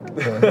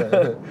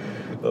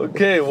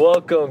Okay,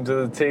 welcome to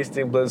the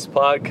Tasting Bliss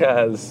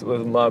podcast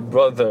with my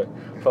brother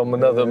from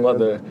another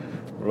mother,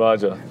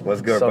 Raja. What's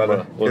good, Samra.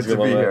 brother? What's good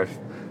to be here.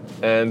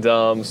 And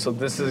so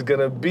this is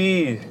gonna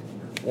be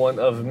one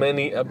of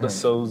many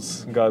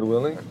episodes, God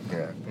willing.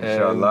 Yeah,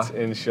 inshallah. And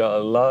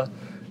inshallah.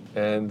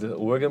 And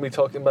we're gonna be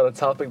talking about a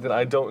topic that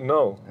I don't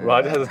know.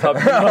 Raja has a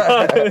topic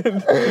in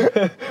mind.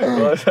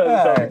 Raja has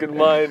a topic in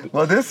mind.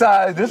 Well, this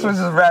was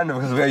just random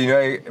because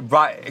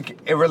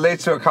it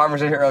relates to a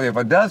conversation earlier.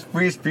 But does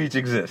free speech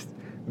exist?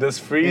 Does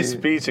free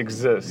speech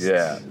exist?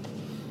 Yeah.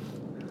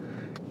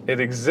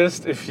 It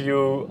exists if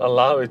you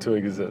allow it to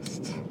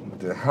exist.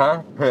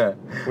 Huh? Yeah.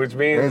 Which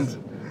means...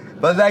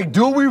 But like,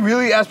 do we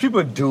really, as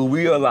people, do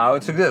we allow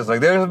it to exist?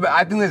 Like,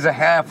 I think there's a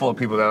handful of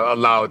people that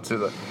allow it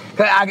to.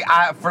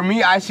 For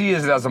me, I see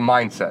it as a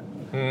mindset.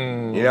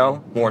 You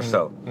know, more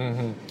so.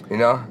 You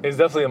know, it's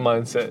definitely a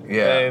mindset.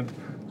 Yeah. And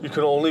you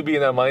can only be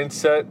in that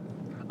mindset.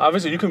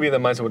 Obviously, you can be in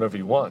that mindset whenever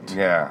you want.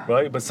 Yeah.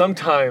 Right. But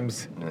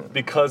sometimes,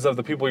 because of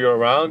the people you're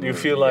around, you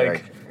feel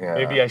like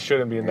maybe I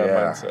shouldn't be in that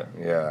mindset.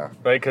 Yeah.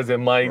 Right. Because it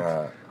might,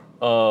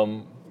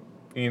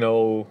 you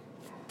know,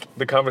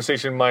 the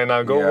conversation might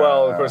not go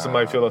well. The person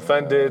might feel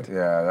offended.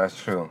 Yeah, that's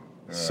true.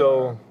 Yeah.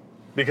 So,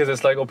 because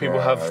it's like, people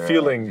have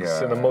feelings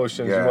and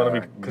emotions. You want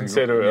to be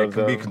considerate of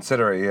them. Be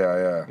considerate,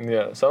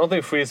 Yeah, so I don't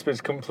think free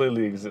speech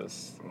completely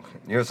exists.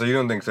 Yeah, so you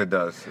don't think so it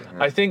does?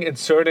 I think in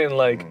certain,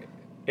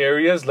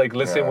 areas,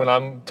 let's say when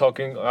I'm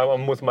talking,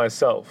 I'm with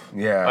myself.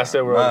 Yeah. I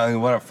say,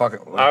 what a fucking...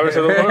 I would say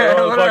whatever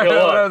the fuck I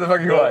want. Whatever the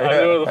fuck you want. I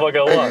do whatever the fuck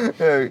I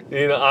want.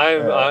 You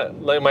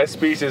know, my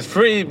speech is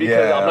free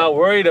because I'm not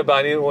worried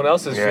about anyone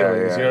else's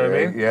feelings, you know what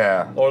I mean?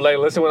 Yeah. Or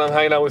listen, when I'm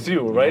hanging out with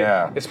you, right?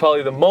 Yeah. It's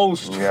probably the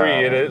most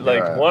free, it is,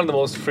 one of the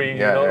most free,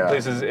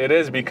 places it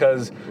is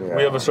because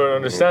we have a certain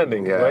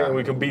understanding, right? And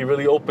we can be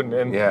really open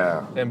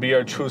and be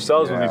our true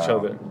selves with each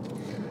other.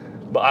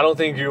 But I don't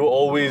think you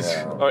always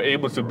are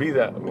able to be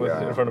that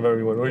in front of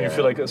everyone. Or you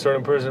feel like a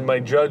certain person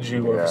might judge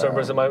you, or a certain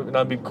person might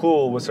not be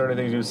cool with certain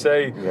things you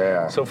say.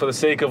 Yeah. So for the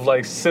sake of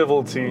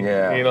civility,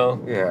 you know,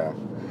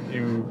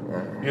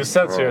 you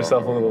censor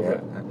yourself a little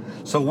bit.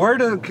 So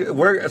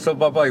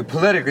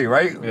politically,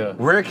 right? Yeah.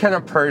 Where can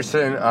a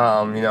person,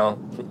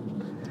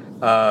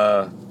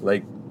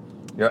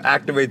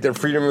 activate their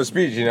freedom of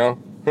speech? You know,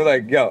 we're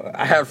like, yo,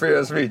 I have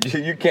freedom of speech.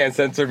 You can't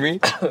censor me.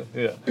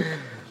 Yeah.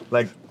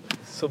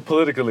 So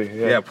politically,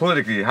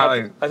 politically,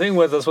 I think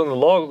that's when the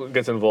law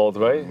gets involved,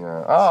 right?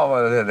 Yeah. Oh,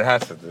 well, it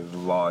has to be the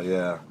law,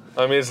 yeah.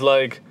 I mean, it's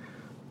like,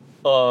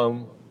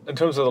 in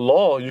terms of the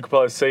law, you could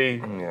probably say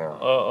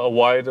a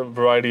wide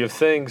variety of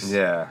things.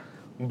 Yeah.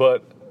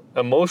 But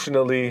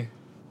emotionally,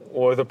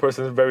 or the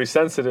person is very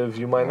sensitive,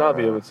 you might not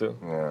be able to.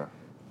 Yeah.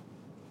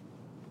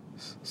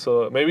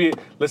 So maybe,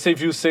 let's say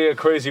if you say a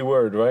crazy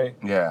word, right?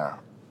 Yeah.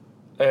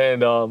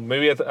 And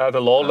maybe at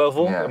the law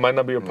level, it might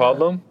not be a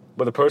problem,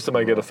 but the person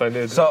might get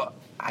offended. So,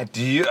 let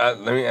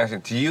me ask you,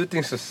 do you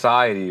think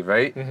society,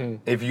 right,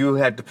 if you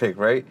had to pick,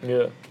 right,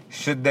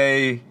 should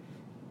they,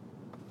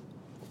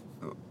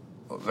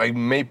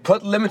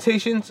 put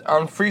limitations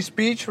on free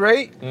speech,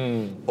 right?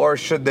 Or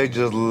should they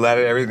just let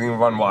everything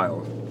run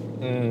wild?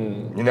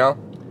 You know?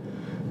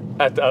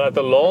 At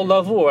the law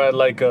level or at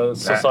a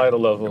societal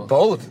level?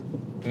 Both.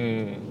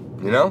 You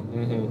know?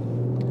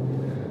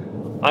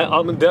 I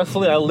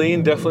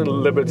lean definitely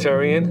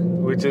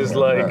libertarian, which is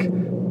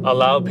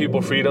allow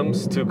people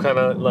freedoms to kind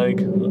of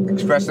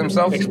express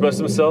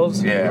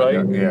themselves. Yeah.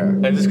 Right. Yeah.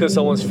 And just because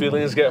someone's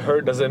feelings get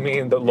hurt doesn't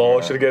mean that law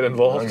should get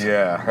involved.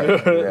 Yeah. You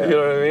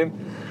know what I mean?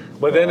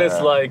 But then it's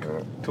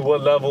to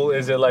what level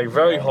is it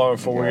very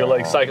harmful where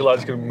you're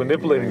psychologically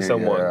manipulating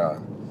someone? Yeah.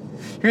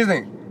 Here's the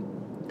thing.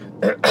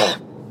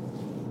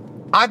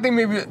 I think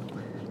maybe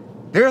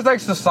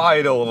there's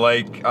societal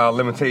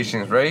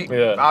limitations, right?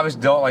 Yeah.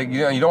 Obviously,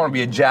 you don't want to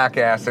be a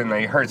jackass and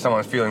hurt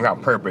someone's feelings on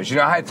purpose. You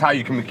know, that's how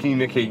you can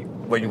communicate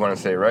what you want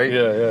to say, right?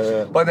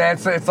 Yeah. But then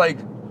it's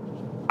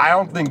I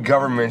don't think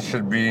government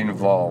should be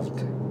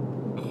involved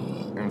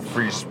in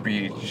free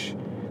speech.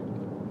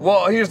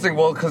 Well, here's the thing.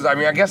 Well, because I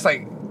guess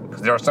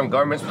because there are some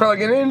governments,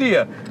 in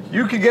India,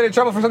 you can get in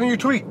trouble for something you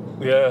tweet.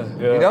 Yeah.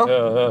 You know?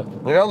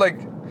 You know,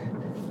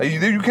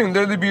 you can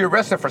literally be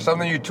arrested for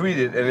something you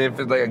tweeted, and if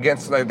it's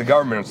against the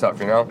government and stuff,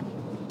 you know?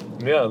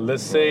 Yeah,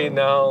 let's say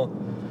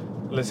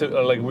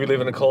we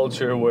live in a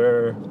culture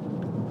where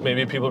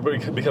maybe people are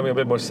becoming a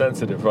bit more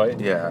sensitive, right?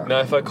 Yeah.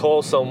 Now, if I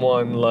call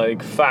someone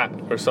fat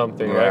or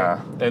something, right,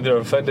 and they're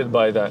offended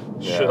by that,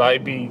 should I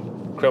be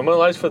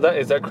criminalized for that?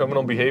 Is that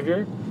criminal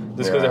behavior?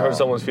 Just because it hurt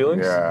someone's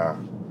feelings? Yeah.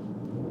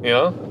 You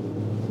know?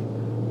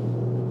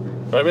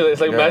 I mean,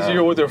 it's imagine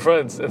you're with your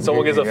friends and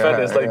someone gets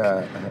offended.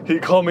 It's he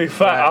called me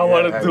fat. I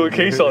want to do a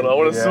case on him. I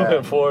want to sue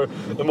him for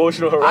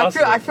emotional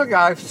harassment. I feel like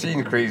I've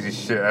seen crazy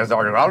shit as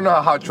articles. I don't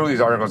know how true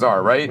these articles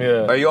are, right?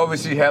 Yeah. You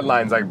always see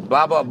headlines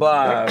blah, blah,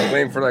 blah,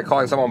 waiting for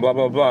calling someone blah,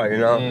 blah, blah, you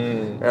know?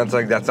 And it's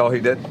that's all he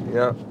did, you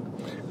know?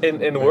 In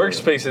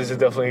workspaces, it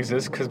definitely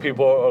exists because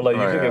people are you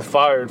can get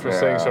fired for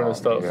saying certain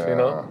stuff, you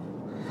know?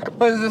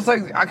 But it's just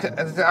like,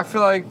 I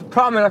feel like, the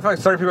problem is I feel like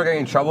certain people are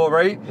getting in trouble,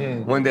 right?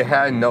 When they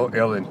had no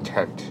ill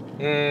intent.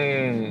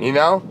 You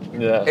know?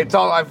 Yeah. It's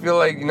all, I feel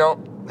like, you know,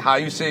 how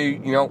you say,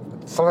 you know,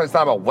 sometimes it's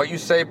not about what you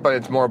say, but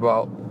it's more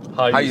about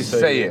how you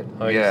say it.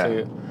 How you say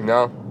it. You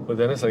know? But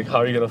then it's like, how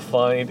are you going to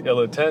find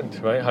ill intent,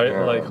 right?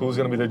 Like, who's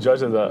going to be the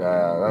judge of that?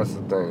 Yeah, that's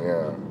the thing,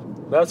 yeah.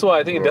 That's why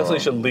I think it definitely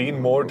should lean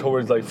more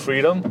towards, like,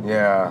 freedom.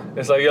 Yeah.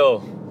 It's like,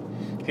 yo,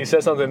 he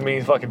said something to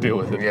me, fucking deal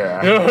with it.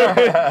 Yeah. You know what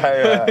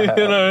I mean?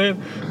 You know what I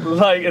mean?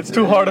 Like, it's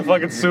too hard to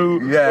fucking sue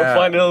or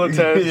find ill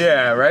intent.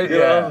 Yeah, right? You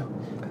know?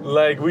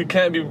 Like, we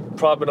can't be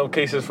propping up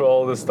cases for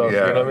all this stuff, you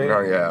know what I mean? No,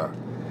 yeah.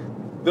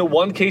 The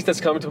one case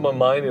that's coming to my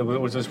mind,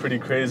 which was pretty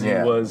crazy,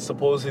 was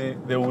supposedly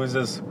there was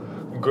this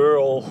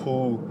girl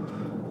who,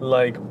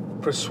 like,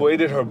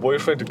 persuaded her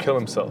boyfriend to kill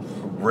himself.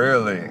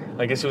 Really?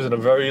 I guess she was in a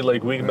very,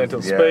 like, weak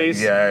mental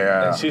space.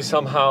 Yeah. And she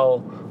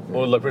somehow,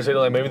 or like, persuaded,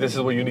 like, maybe this is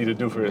what you need to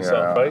do for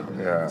yourself, right?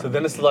 Yeah. So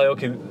then it's like,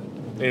 okay,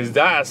 is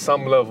that at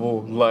some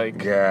level,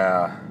 like,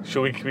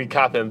 should we be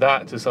capping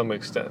that to some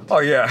extent? Oh,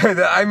 yeah.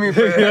 I mean,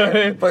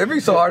 but it'd be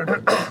so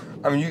hard.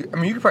 I mean, you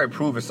could probably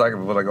prove it's psychic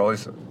with, like, all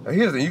this.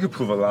 Here's the thing, you could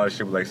prove a lot of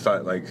shit with,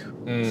 like,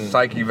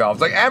 psyche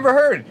valves. Like, Amber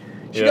Heard.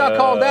 She got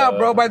called out,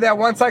 bro, by that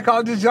one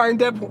psychologist Johnny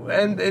Depp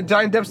and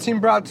Johnny Depp's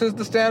team brought to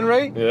the stand,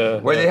 right? Yeah.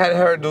 Where they had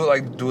her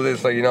do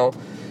this, like, you know,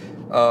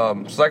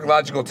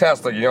 psychological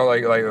test, like, you know,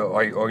 like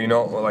or, you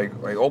know, like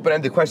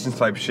open-ended questions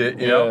type shit,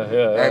 you know?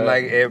 And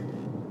like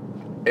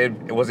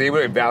it was able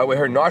to evaluate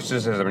her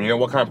narcissism, and you know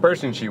what kind of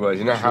person she was,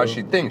 you know, how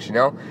she thinks, you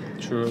know?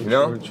 True.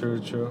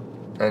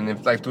 And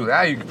if, like, through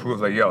that you can prove,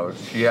 like, yo,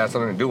 she had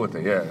something to do with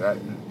it. Yeah,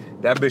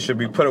 that bitch should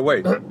be put away.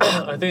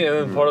 I think, and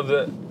then part of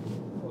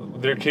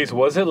their case,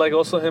 was it like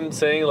also him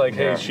saying, like,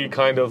 hey, she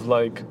kind of,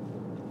 like,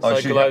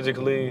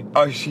 psychologically...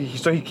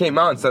 So he came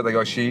out and said,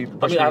 like, she...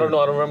 I mean, I don't know,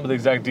 I don't remember the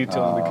exact details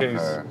of the case.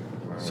 Okay.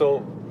 So,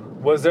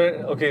 was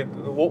there... Okay,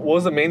 what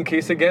was the main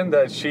case again?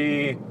 That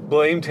she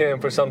blamed him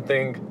for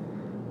something,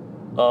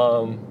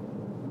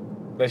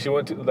 that she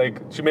went to, like,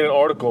 she made an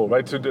article,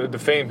 right, to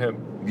defame him.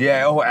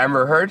 Yeah,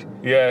 Amber Heard?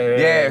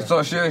 Yeah.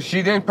 So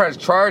she didn't press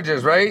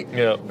charges, right?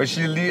 Yeah. But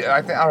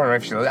I don't know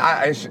if she...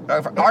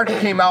 Article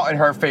came out in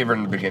her favor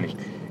in the beginning.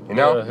 You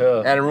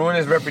know? And ruin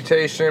his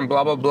reputation,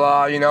 blah, blah,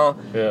 blah, you know?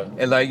 Yeah.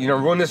 And, like, you know,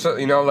 ruin this,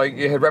 you know, like,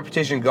 his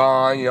reputation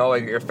gone, you know,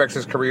 like, it affects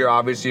his career,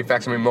 obviously,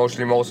 affects him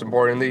emotionally, most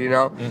importantly, you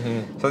know?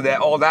 So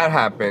all that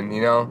happened,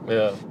 you know?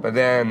 Yeah. But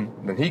then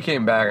he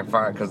came back and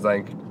found, because,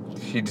 like,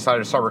 he decided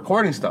to start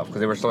recording stuff,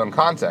 because they were still in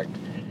contact.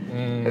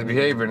 His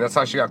behavior, and that's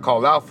how she got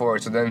called out for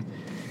it. So then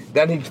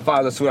he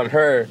filed a suit on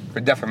her for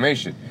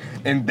defamation.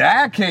 In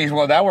that case,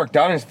 well, that worked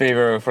out in his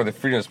favor for the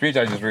freedom of speech,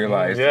 I just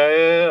realized.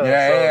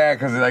 Yeah,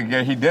 because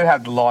he did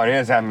have the law in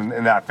his hand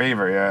in that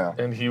favor,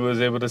 And he was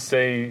able to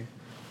say,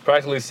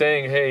 practically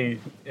saying, hey,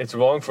 it's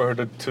wrong for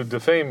her to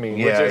defame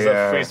me, which is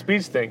a free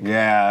speech thing.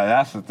 Yeah,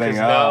 that's the thing.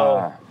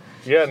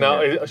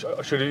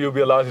 Should you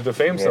be allowed to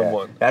defame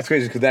someone? That's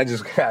crazy, because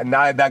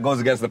now that goes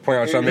against the point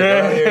I was trying to make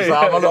earlier, so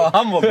I'm a little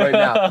humbled right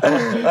now. Like,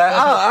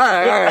 all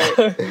right.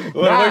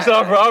 Well, it works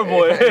out for our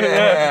boy.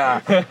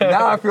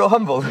 Now I feel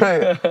humbled.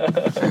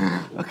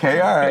 Okay,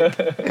 all right.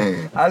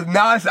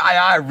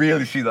 I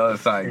really see the other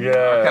side.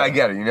 Yeah. I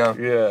get it, you know?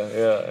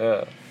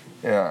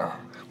 Yeah.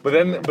 But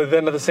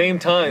then at the same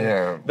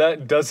time,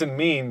 that doesn't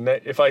mean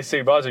that if I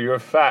say, Raja, you're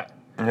fat.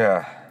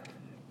 Yeah.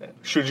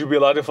 Should you be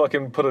allowed to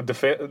fucking put a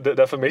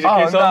defamation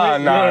case on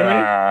me?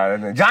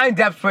 No. Johnny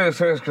Depp's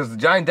because the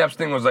Johnny Depp's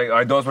thing was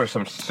like, those were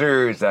some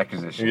serious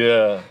accusations.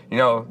 Yeah. You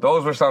know,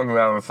 those were something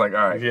that was like,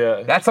 all right.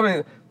 Yeah. That's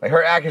something, like,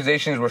 her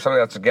accusations were something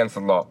that's against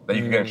the law, that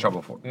you can get in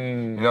trouble for.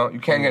 You know, you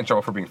can't get in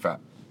trouble for being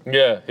fat.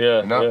 Yeah.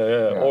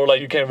 Or,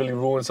 like, you can't really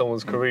ruin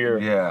someone's career.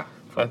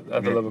 At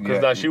the level.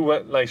 Because now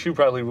she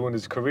probably ruined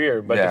his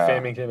career by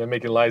defaming him and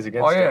making lies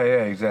against him.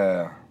 Yeah,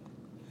 exactly.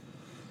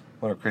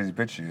 What a crazy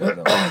bitch she is,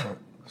 though.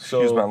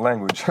 Excuse my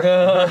language. She's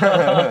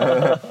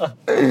a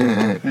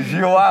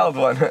wild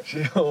one.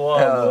 She's a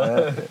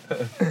wild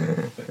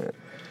one.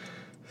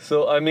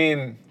 So, I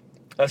mean,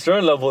 at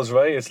certain levels,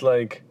 right, it's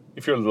like,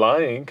 if you're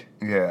lying,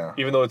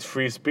 even though it's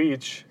free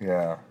speech,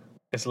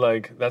 it's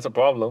like, that's a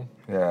problem.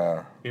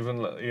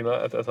 Even, you know,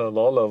 at a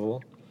law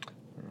level.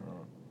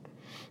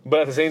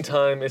 But at the same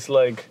time, it's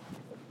like,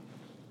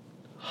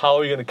 how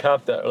are you going to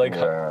cap that? Like,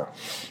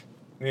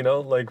 you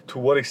know, like, to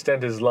what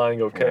extent is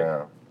lying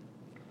okay?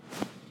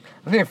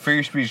 I think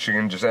free speech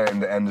can just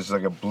in the end is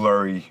like a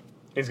blurry.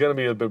 It's gonna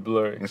be a bit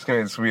blurry. It's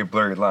gonna be a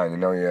blurry line, you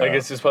know. I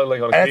guess it's probably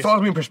like on a and it's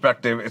always been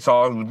perspective. It's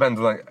all depends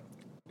on like.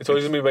 It's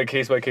always gonna be by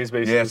case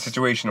basis. Yeah,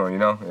 situational, you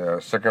know. Yeah,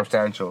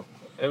 circumstantial.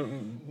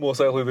 And most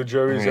likely the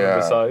jury's gonna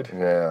decide.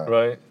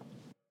 Right.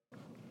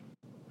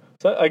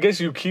 So I guess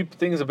you keep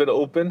things a bit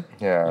open.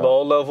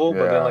 Law level,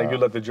 but then like you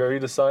let the jury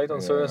decide on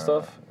certain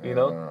stuff. You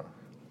know,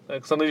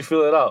 like sometimes you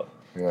feel it out.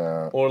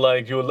 Or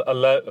like you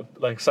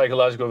let like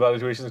psychological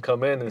evaluations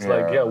come in. It's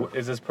like,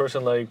 is this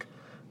person like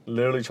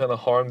literally trying to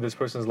harm this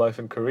person's life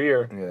and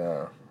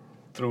career?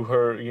 Through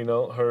her, you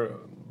know,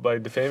 by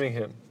defaming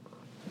him.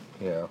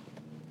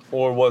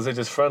 Or was it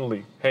just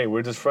friendly? Hey,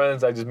 we're just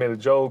friends. I just made a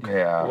joke.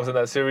 Yeah. It wasn't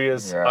that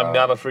serious. Yeah. I'm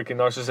not a freaking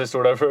narcissist or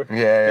whatever.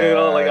 Yeah. You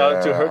know, like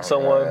out to hurt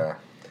someone. Yeah.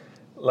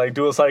 Like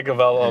do a psych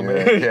eval on me.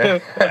 Yeah.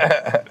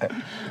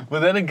 But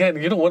then again,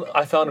 you know what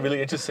I found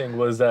really interesting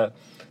was that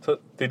so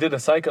they did a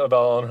psych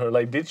eval on her.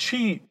 Like, did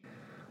she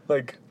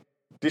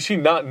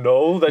not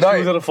know that she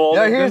was gonna fall?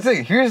 Yeah,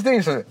 here's the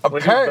thing. So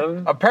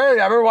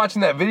apparently, I remember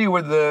watching that video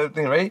with the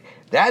thing, right?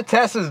 That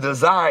test is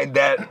designed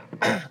that.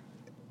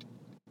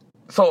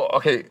 So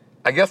okay,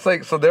 I guess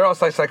like so they're all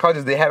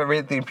psychologists. They have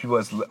everything people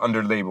as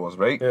under labels,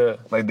 right? Yeah.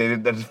 Like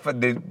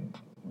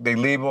they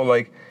label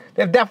like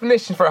they have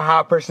definitions for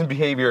how a person's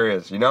behavior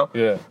is, you know?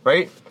 Yeah.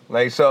 Right?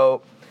 Like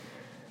so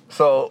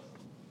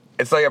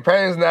it's like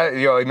apparently it's not,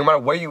 you know, no matter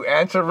what you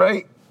answer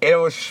right, it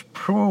will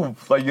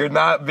prove like you're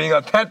not being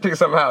authentic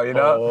somehow, you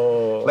know?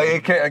 Oh. Like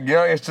it can, you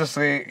know, it's just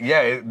like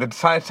the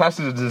science test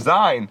is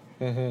designed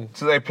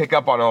so they pick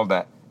up on all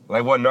that.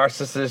 Like what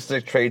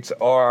narcissistic traits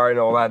are and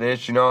all that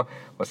is, you know?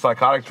 What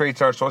psychotic traits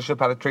are,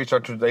 sociopathic traits are,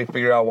 they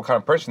figure out what kind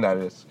of person that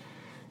is.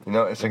 You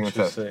know, it's like a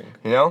test.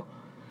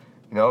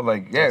 You know,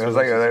 like yeah, it's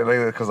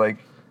because like.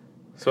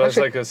 So it's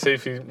like a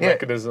safety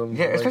mechanism.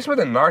 Yeah, especially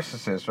with a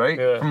narcissist, right?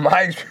 Yeah. From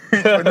my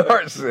experience with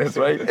narcissists,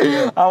 right?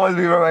 I always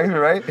be my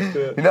experience, right?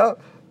 Yeah. You know,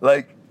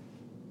 like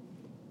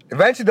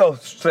eventually they'll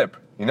slip.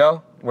 You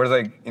know, whereas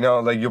like you know,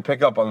 like you'll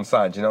pick up on the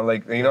signs. You know,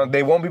 like you know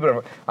they won't be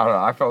able to. I don't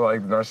know. I felt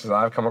like the narcissists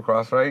I've come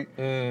across, right?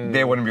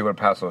 They wouldn't be able to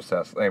pass those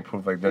tests. They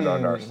prove like they're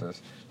not narcissists.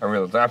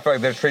 I feel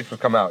like their traits would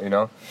come out. You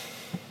know.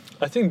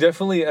 I think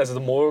definitely as the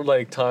more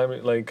like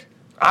time like.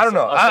 I don't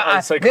know.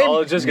 A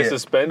psychologist gets to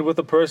spend with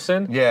a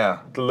person. Yeah.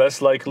 The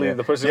less likely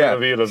the person is going to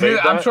be able to evade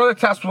that. I'm sure the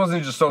test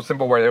wasn't just so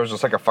simple where it was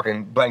just like a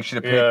fucking blank sheet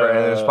of paper and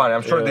it was fine.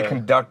 I'm sure they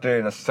conducted it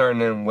in a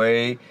certain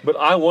way. But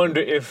I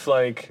wonder if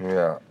like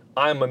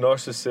I'm a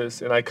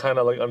narcissist and I kind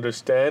of like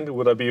understand,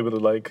 would I be able to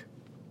like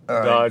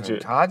dodge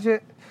it? Dodge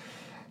it?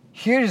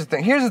 Here's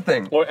the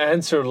thing. Or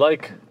answer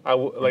like an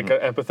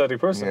empathetic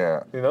person.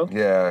 Yeah. You know?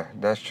 Yeah,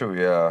 that's true.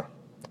 Yeah.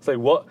 It's like,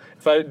 what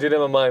if I did in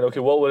my mind? Okay,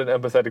 what would an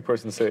empathetic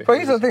person say? But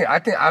here's the thing. I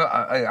think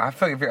I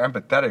feel like if you're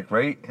empathetic,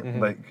 right?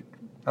 Like,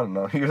 I don't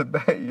know.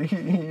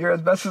 You're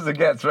as best as it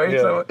gets, right? Yeah.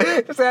 So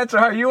just answer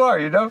how you are,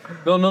 you know?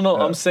 No.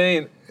 I'm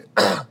saying,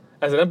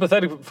 as an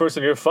empathetic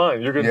person, you're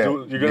fine. You're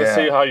gonna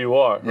say how you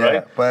are,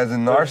 right? But as a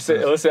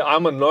narcissist, let's say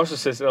I'm a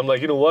narcissist, and I'm like,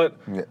 you know what?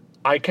 Yeah.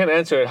 I can't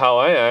answer it how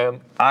I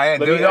am.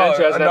 Let me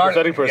answer as an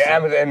empathetic person.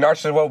 Yeah, and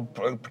narcissists will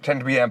pretend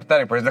to be an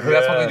empathetic person because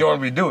that's what they don't want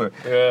to be doing.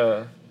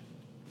 Yeah.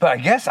 But I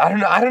guess I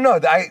don't know.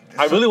 I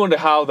really wonder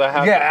how that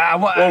happened.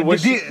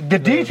 Yeah, the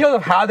details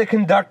of how they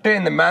conduct it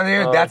and the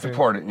manner that's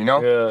important, you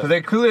know. Because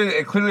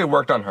it clearly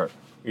worked on her.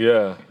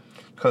 Yeah.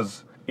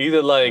 Because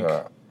either like,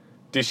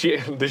 did she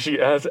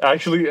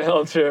actually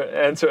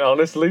answer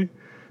honestly?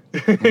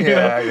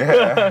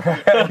 Yeah.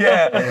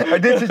 Or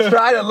did she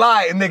try to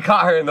lie and they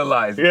caught her in the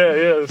lies?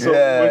 Yeah. So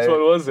which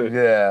one was it?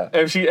 Yeah.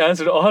 And if she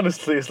answered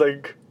honestly, it's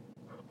like.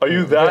 Are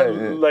you that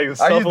like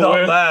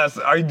self-aware?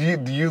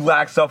 Do you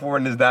lack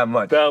self-awareness that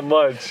much? That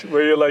much,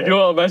 where you're like,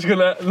 I'm actually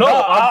gonna. No,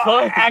 I'm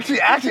fine.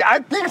 Actually, I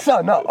think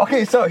so. No,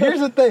 okay. So here's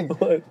the thing.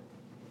 What?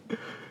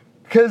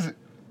 Because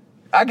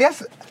I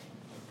guess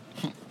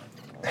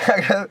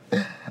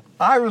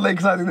I relate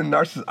because I think the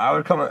narcissists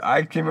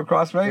I came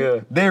across, right?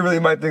 Yeah. They really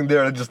might think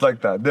they're just like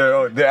that.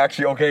 They're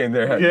actually okay in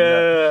their head.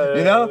 Yeah.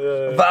 You know?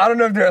 Yeah. But I don't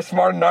know if there are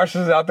smart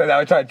narcissists out there that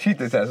would try to cheat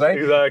this test, right?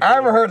 Exactly. I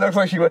ever heard it looks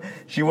like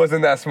she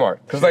wasn't that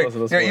smart. Because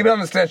like, even on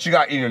the stand, she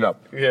got eaten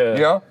up. Yeah.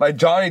 You know? Like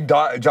Johnny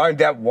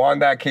Depp won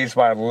that case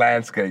by a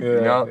landscape,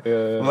 you know?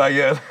 Yeah. Like,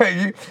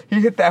 he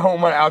hit that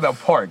home run out of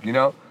the park, you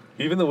know?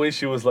 Even the way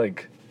she was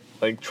like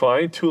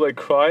trying to like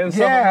cry and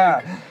stuff.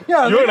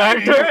 Yeah. You're an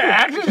actor. You're an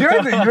actress.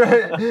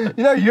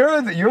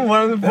 You're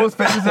one of the most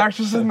famous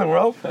actresses in the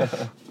world.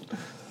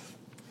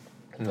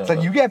 It's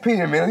like you get paid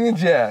in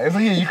millions. Yeah. It's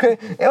like you could.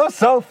 It was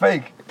so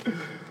fake.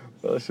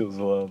 That shit was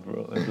wild,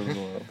 bro. That shit was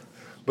wild.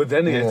 But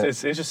then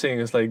it's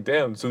interesting. It's like,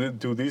 damn. So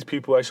do these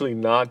people actually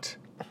not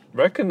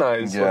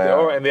recognize what they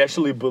are, and they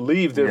actually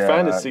believe their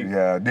fantasy?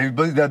 Yeah,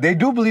 they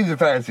do believe their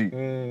fantasy.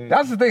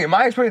 That's the thing. In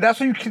my experience, that's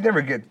what you can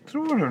never get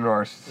through to a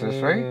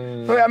narcissist,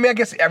 right? So, I mean, I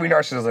guess every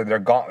narcissist, like,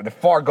 they're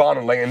far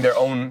gone, like, in their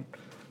own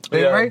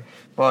thing, right?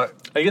 But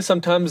I guess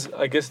sometimes,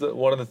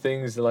 one of the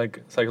things,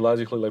 like,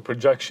 psychologically, like,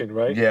 projection,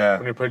 right? Yeah.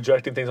 When you're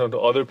projecting things onto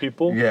other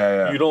people,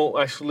 you don't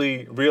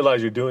actually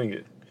realize you're doing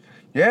it.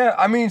 Yeah,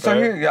 I mean, so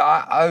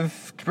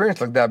I've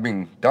experienced, like, that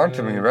being done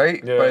to me,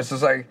 right? Yeah. But it's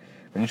just, like,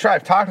 when you try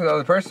to talk to the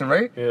other person,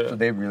 right? Yeah. So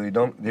they really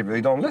don't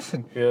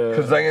listen. Yeah.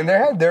 Because like in their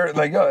head, they're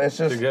like, it's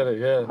just. They get it,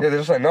 yeah. Yeah, they're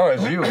just like, no,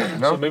 it's you.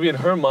 No? So maybe in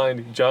her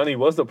mind, Johnny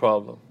was the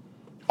problem.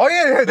 Oh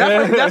yeah,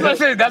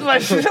 that's why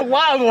she's a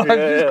wild one.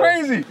 She's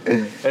crazy.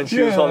 And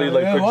she was probably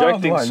like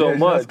projecting so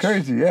much. That's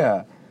crazy,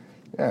 yeah.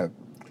 So,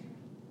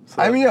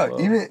 I mean,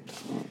 even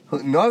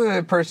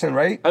another person,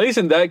 right? At least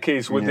in that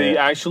case, would they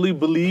actually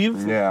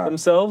believe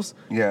themselves?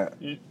 Yeah.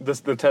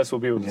 The test will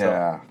be able to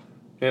tell.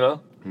 You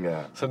know?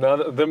 Yeah. So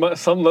now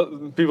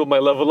some people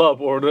might level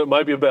up, or there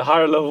might be a bit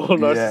higher level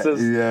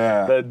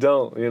narcissists that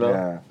don't, you know?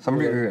 Yeah. Some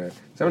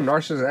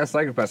narcissists and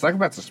psychopaths.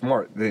 Psychopaths are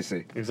smart, they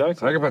say.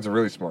 Exactly. Psychopaths are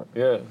really smart.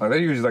 Yeah. Like, they're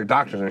usually like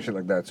doctors and shit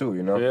like that too,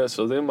 you know? Yeah,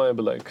 so they might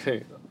be like,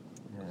 hey,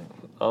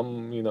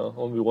 I'm,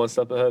 only one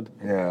step ahead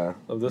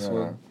of this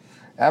one.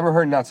 Amber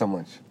Heard, not so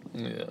much.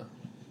 Yeah.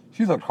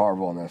 She looked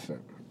horrible on that shit.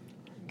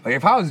 Like,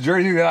 if I was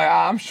Jersey, like,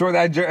 I'm sure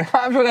that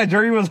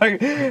jury was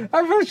like,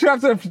 I'm pretty sure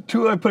after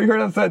putting her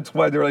on the set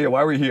twice, they were like,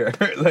 why are we here?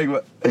 Like,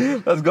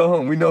 let's go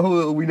home. We know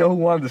who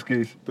won this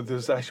case. But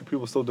there's actually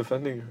people still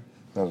defending her.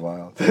 That's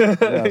wild.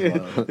 That's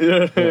wild. You know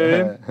what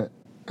I mean?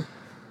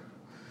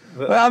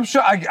 Well, I'm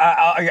sure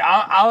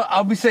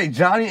I'll be saying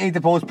Johnny ain't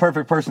the most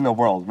perfect person in the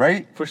world,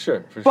 right? For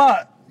sure.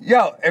 But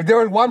yo, if there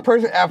was one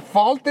person at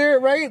fault there,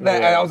 right,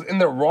 that I was in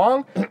the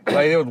wrong, like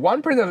there was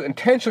one person that was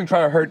intentionally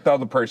trying to hurt the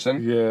other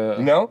person,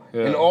 in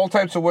all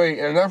types of ways,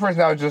 and another person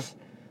that was just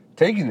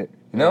taking it,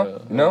 and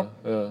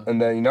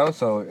then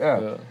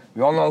so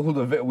we all know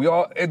who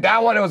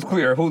that one it was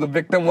clear who the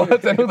victim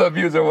was and who the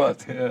abuser was.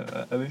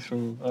 Yeah, at least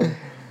from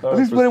at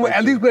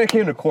least when it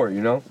came to court,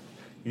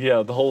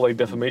 Yeah, the whole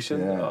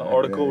defamation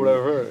article,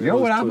 whatever. You know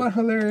what I found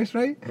hilarious,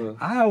 right?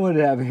 I would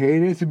have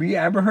hated to be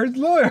Amber Heard's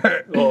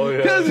lawyer. Oh yeah.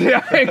 Because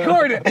I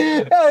recorded.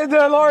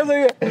 The lawyer's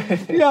like,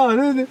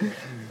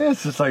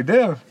 it's just like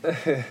damn.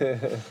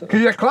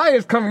 Because your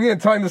client's coming in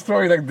telling the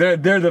story like they're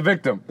the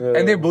victim,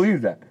 and they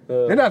believe that.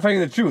 They're not telling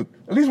you the truth.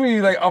 At least when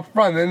you like up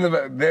front,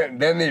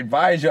 then they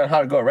advise you on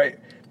how to go, right?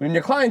 When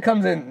your client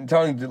comes in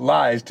telling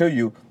lies to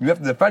you, you have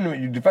to defend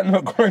them. You defend them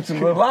according to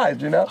the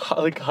lies,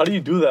 How do you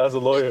do that as a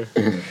lawyer?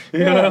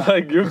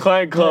 Like your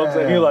client comes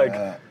and you're like,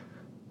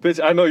 bitch,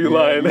 I know you're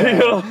lying.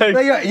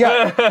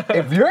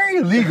 If you're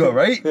illegal,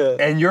 right,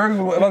 and you're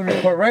about to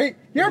be court, right,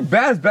 your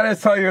best bet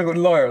is tell your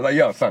lawyer, like,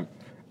 yo, son,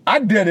 I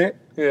did it.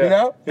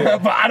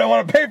 But I don't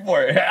want to pay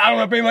for it. I don't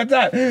want to pay my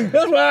time.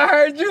 That's why I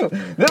hired you.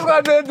 That's why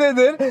I did.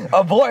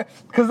 Avoid,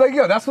 because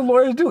that's what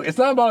lawyers do. It's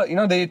not about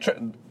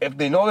if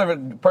they know their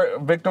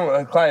victim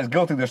or client is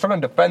guilty, they're still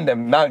going to defend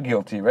them not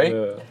guilty, right?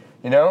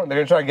 They're going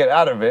to try to get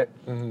out of it,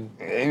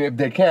 if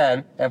they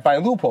can, and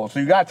find loopholes.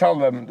 So you got to tell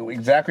them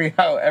exactly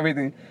how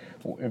everything.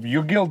 If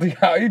you're guilty,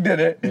 how you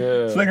did it,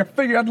 so they can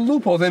figure out the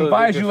loopholes and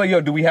advise you, like,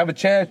 yo, do we have a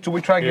chance? Do we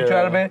try to get you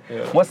out of it?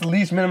 What's the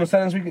least minimum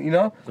sentence we can,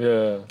 Yeah.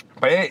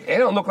 But it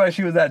don't look like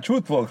she was that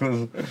truthful,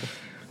 because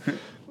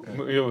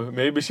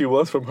maybe she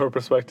was from her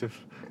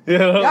perspective.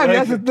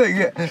 That's the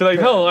thing. She's like,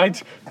 no, I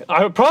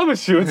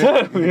promise you, it's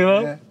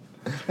him.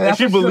 And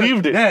she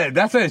believed it. Yeah,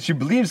 that's it. She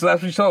believes, so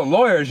that's what she told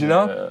lawyers, And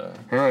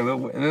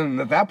then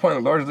at that point,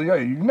 the lawyers like, yo,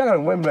 you're not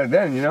gonna win back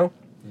then, Yeah,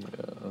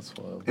 that's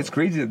wild. It's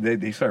crazy that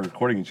they started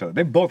recording each other.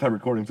 They both have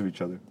recordings of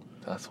each other.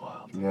 That's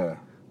wild. Yeah.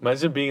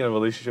 Imagine being in a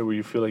relationship where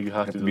you feel like you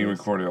have to be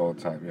recorded all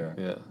the time.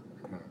 Yeah.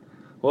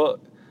 Well,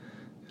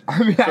 I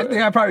mean, I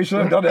think I probably should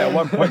have done that at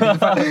one point.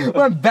 I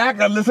went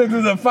back and listened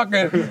to the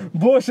fucking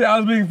bullshit I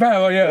was being fed.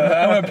 Oh yeah,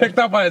 I would have picked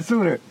up on it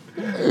sooner.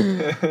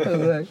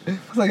 I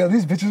was like, oh,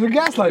 these bitches are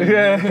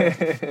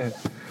gaslighting.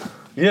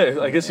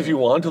 Yeah, I guess if you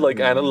want to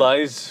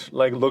analyze,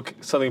 look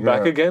something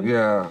back again.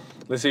 Yeah.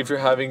 Let's say if you're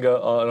having an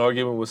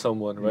argument with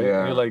someone, right? Yeah.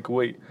 And you're like,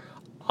 wait,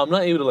 I'm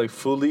not able to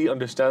fully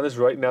understand this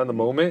right now in the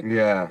moment.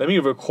 Yeah. Let me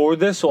record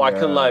this so I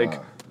can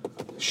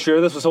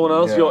share this with someone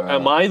else. Yo,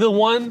 am I the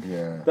one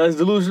that's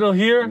delusional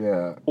here?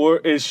 Yeah. Or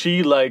is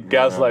she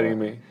gaslighting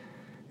me?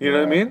 You know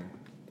what I mean?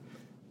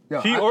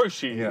 Yeah, he or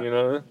she, you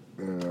know?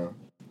 Yeah.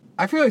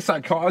 I feel like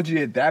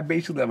psychology at that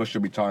basic level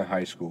should be taught in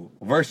high school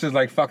versus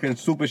fucking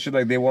stupid shit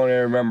they won't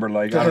even remember.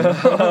 I don't know,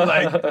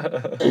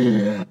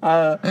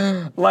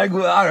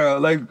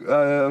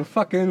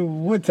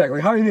 fucking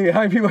woodtech. How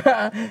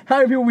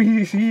many people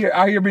we see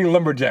out here being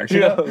lumberjacks?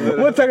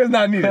 Woodtech is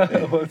not needed.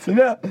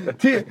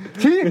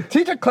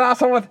 Teach a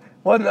class on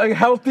what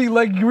healthy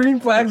green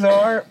flags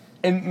are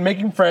and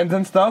making friends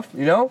and stuff.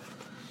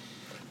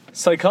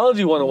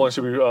 Psychology 101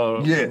 should be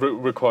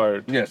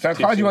required. Yeah,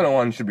 psychology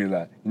 101 should be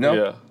that.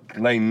 Yeah.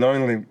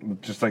 Knowing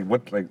just I feel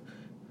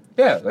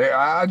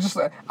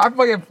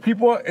like if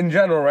people in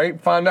general,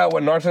 right, find out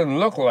what narcissism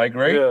look like,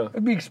 right,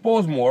 it'd be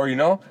exposed more,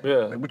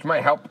 which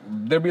might help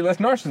there be less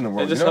narcissists in the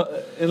world, And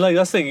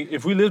that's the thing,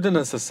 if we lived in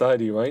a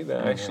society, right,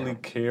 that actually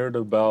cared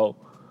about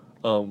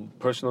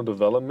personal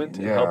development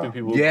and helping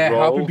people grow.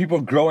 Helping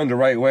people grow in the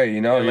right way,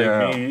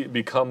 and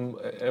become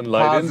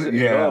enlightened,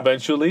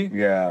 eventually,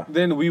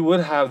 then we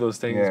would have those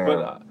things,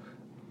 but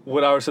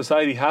what our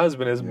society has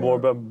been is more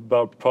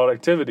about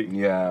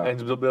productivity. And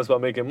that's about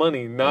making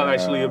money, not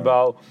actually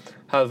about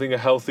having a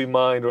healthy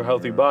mind or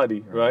healthy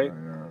body, right?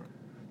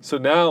 So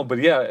now,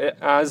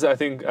 as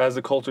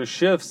the culture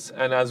shifts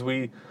and as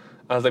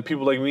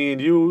people like me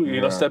and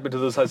you, step into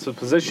those types of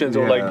positions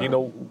or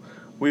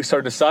we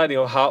start deciding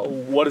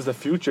what is the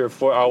future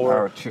for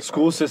our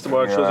school system,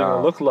 what our children are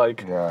going to look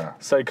like.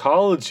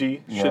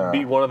 Psychology should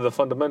be one of the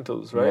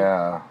fundamentals,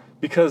 right?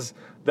 Because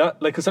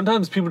because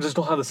sometimes people just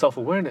don't have the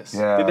self-awareness. They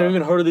never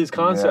even heard of these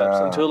concepts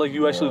until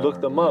you actually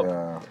look them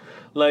up.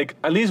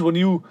 At least when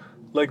you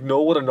like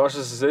know what a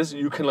narcissist is,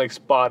 you can like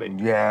spot it.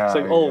 Yeah. It's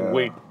like, oh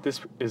wait, this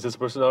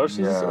person a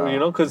narcissist? Or, you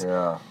know, because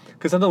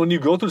sometimes when you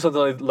go through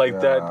something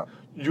like that,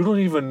 you don't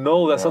even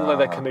know that something like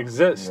that can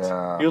exist.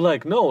 Yeah. You're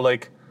like, no,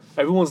 like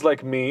everyone's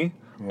like me.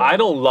 Yeah. I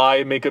don't lie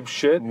and make up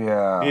shit.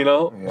 Yeah. You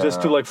know,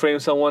 just to like frame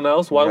someone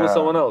else. Why would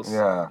someone else?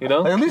 Yeah. You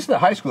know? Like, at least at the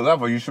high school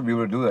level, you should be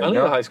able to do that. At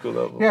least at high school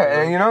level.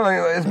 Yeah, and you know,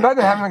 like, it's better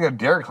than having like a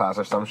dare class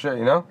or some shit,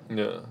 you know?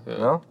 Yeah. You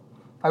know?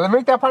 Like,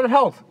 make that part of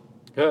health.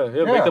 Yeah,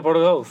 make that part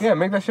of health. Yeah,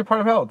 make that shit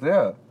part of health,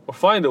 yeah. Or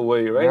find a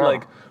way, right? Yeah.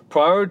 Like,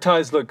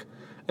 prioritize, look,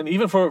 and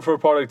even for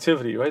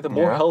productivity, right? The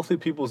more healthy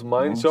people's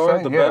minds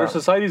are, the better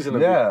society's going to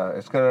be. Yeah,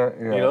 it's going to,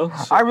 you know?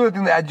 I really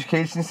think the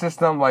education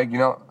system, like, you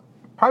know,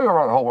 probably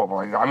around the whole world.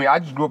 Like, I mean, I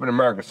just grew up in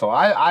America, so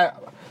I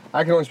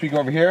can only speak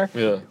over here.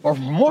 Yeah. Or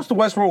most of the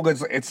West world,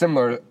 it's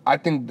similar. I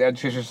think the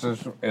education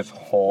system is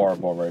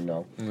horrible right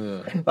now.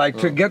 Yeah. Like,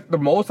 to get the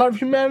most out of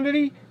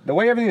humanity, the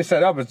way everything is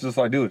set up, it's just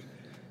like, dude.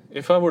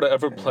 If I were to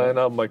ever plan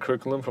out my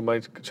curriculum for my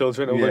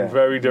children, it would look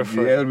very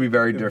different. Yeah, it would be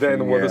very different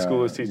than what the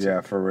school is teaching.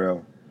 Yeah, for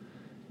real.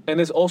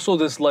 And it's also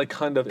this like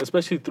kind of,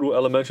 especially through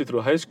elementary,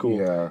 through high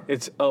school,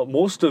 it's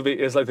most of it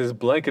is like this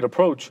blanket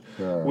approach,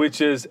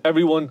 which is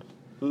everyone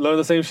learn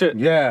the same shit.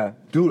 Yeah.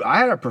 Dude, I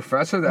had a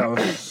professor that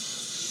was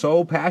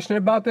so passionate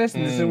about this,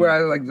 and this is where I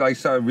like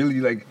started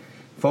really like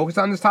focus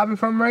on this topic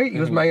from, right? He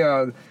was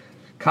my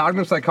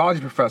cognitive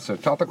psychology professor,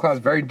 taught the class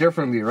very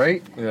differently,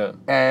 right? Yeah.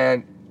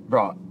 And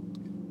bro,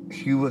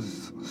 he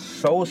was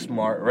so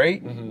smart,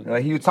 right?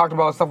 Like he talked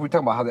about stuff we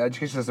talked about, how the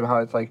education system, how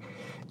it's like,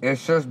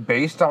 it's just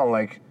based on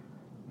like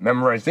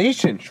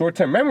memorization,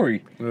 short-term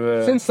memory.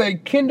 Yeah. Since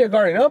like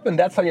kindergarten up, and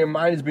that's how your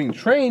mind is being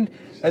trained.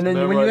 And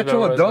then when you get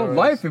to adult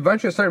life,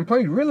 eventually at a certain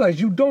point, you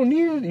realize you didn't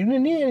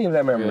need any of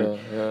that memory.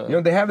 Yeah. You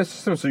know, they have a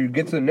system so you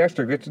get to the next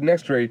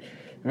grade,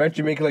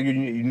 eventually make it like you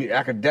need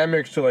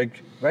academics to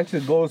like, eventually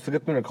the goal is to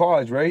get them to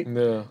college, right? Yeah.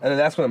 And then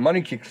that's when the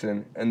money kicks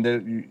in, and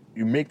then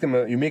you make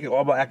it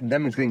all about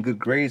academics, getting good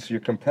grades, so you're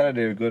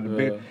competitive, go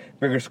to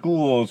bigger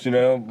schools, you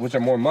know, which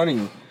are more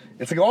money.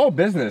 It's like all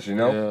business, you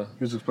know?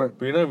 Yeah.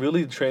 But you're not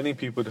really training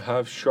people to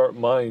have sharp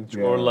minds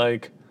or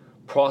like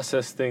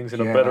process things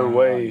in a better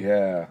way.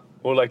 Yeah.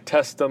 Or like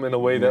test them in a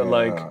way that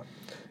like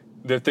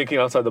they're thinking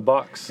outside the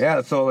box.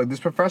 Yeah, so like this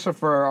professor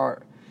for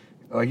our,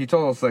 like he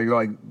told us like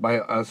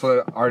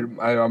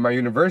my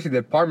university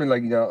department,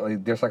 like, you know,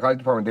 like their psychology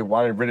department, they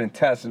wanted written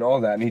tests and all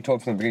that, and he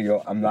told us in the beginning,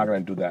 yo, I'm not gonna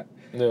do that.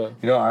 Yeah.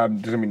 You know,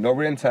 there's gonna be no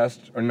written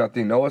tests or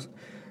nothing, no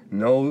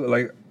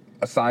like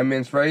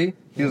assignments, right?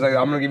 He was like,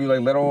 I'm gonna give you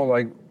like little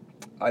like.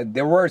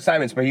 There were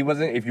assignments, but he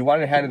wasn't. If you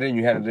wanted to hand it in,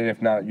 you handed it in.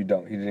 If not, you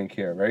don't. He didn't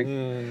care, right?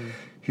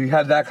 He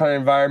had that kind of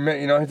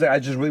environment, you know. He's like, I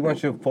just really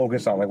want you to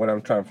focus on like what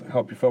I'm trying to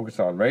help you focus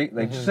on, right?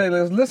 Like, just say,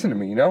 listen to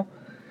me, you know.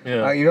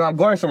 Yeah. You know, I'm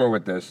going somewhere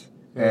with this,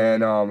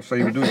 and so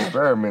he would do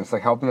experiments,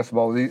 like helping us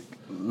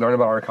learn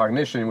about our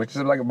cognition, which is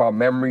like about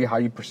memory, how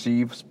you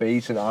perceive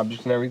space and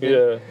objects and everything.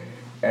 Yeah.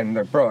 And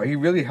like, bro, he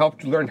really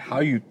helped you learn how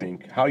you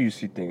think, how you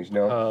see things, you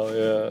know.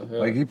 Oh yeah.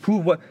 Like he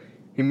proved what.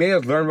 He made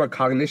us learn what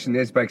cognition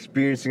is by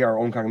experiencing our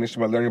own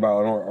cognition, by learning about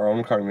our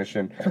own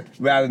cognition,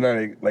 rather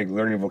than like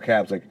learning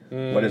vocabs, like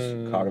what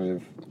is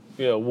cognitive?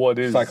 Yeah, what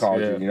is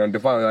psychology? You know,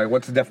 define like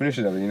what's the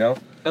definition of it? You know,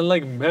 and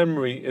like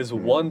memory is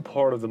one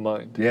part of the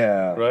mind.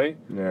 Yeah. Right.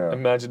 Yeah.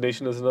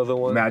 Imagination is another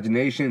one.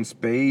 Imagination,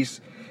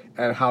 space,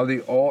 and how they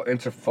all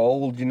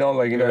interfold. You know,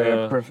 like you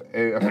know,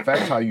 it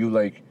affects how you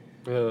like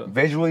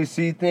visually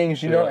see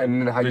things. You know,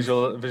 and how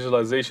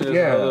visualization is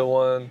another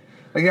one.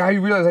 Like how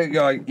you realize, like, you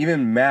know, like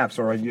even maps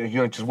or you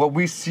know just what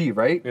we see,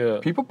 right? Yeah.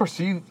 People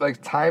perceive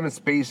like time and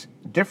space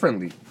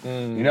differently.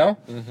 You know,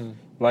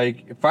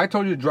 like if I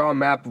told you to draw a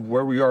map of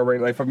where we are,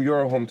 right, like from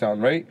your hometown,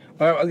 right,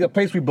 like a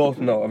place we both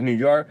know of New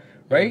York,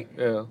 right?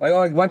 Yeah.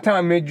 Like one time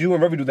I made you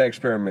and Ravi do that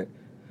experiment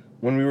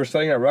when we were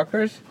studying at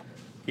Rutgers.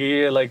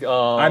 Yeah, like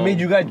I made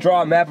you guys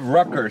draw a map of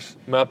Rutgers.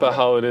 Map of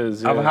how it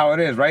is. Yeah. Of how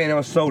it is, right? And it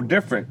was so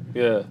different.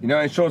 Yeah. You know,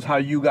 it shows how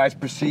you guys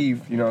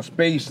perceive, you know,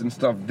 space and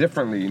stuff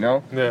differently. You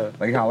know. Yeah.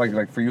 Like how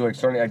like for you, like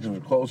certain actions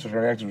were closer,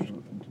 certain actions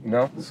was, you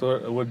know.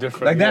 So we're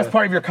different. Like that's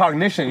part of your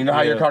cognition. You know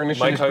how your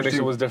cognition. My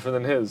cognition was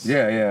different than his.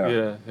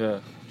 Yeah.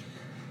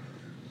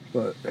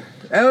 But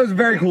it was a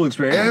very cool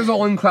experience. It was the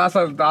only class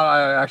I thought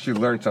I actually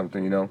learned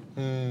something. You know.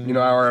 You know,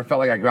 or I felt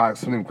like I got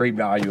something great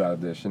value out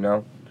of this. You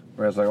know.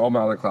 Whereas like all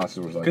my other classes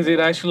was like... Because it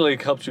actually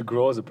like helped you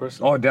grow as a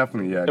person. Oh,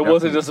 definitely, yeah. It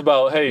wasn't just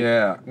about, hey,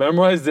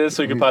 memorize this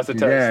so you can pass the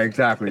test. Yeah,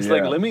 exactly. It's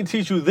like, let me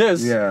teach you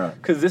this,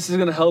 because this is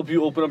going to help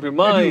you open up your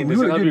mind. It's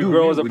going to help you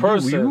grow as a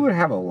person. We would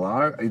have a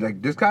lot of...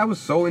 Like, this guy was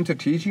so into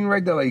teaching,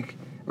 right, that like...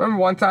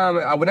 Remember one time,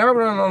 I would never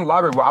run on the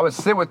library, but I would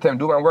sit with him,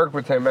 do my work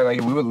with him, and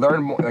like we would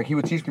learn more, like he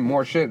would teach me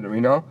more shit,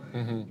 you know?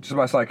 Just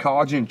about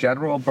psychology in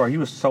general, bro. He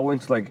was so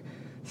into like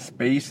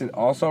space and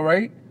also,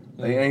 right?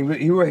 Like, and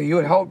he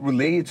would help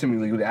relate it to me.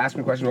 Like, he would ask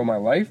me questions about my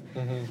life,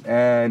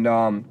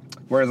 and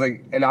whereas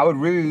like, and I would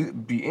really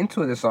be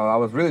into this. So I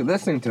was really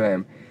listening to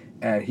him,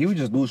 and he would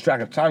just lose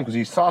track of time because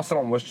he saw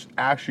someone was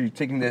actually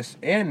taking this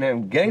in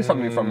and getting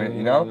something from it,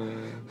 you know.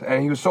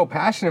 And he was so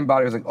passionate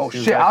about it. He was like, oh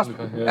shit, I was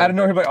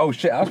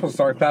supposed to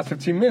start class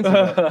 15 minutes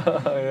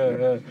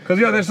ago. Because,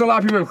 there's a lot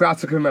of people in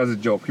class took him as a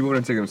joke. People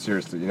wouldn't take him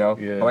seriously, Yeah.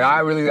 Like, I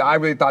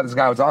really thought this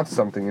guy was onto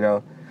something,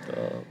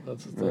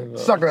 That's the thing.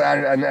 Sucked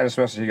at the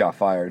semester, he got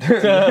fired. They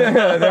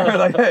were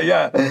like, hey,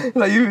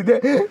 like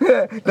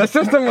the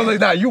system was like,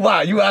 nah, you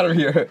out of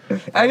here.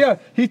 And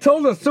he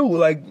told us too,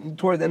 like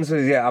towards the end,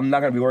 says, I'm not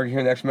gonna be working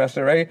here next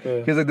semester, right?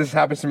 Yeah. He's like, this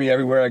happens to me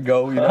everywhere I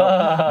go.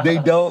 They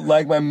don't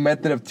like my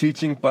method of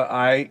teaching, but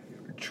I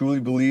truly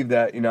believe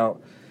that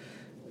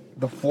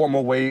the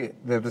formal way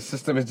that the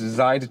system is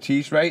designed to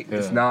teach, right? Yeah.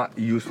 It's not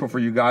useful for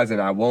you guys,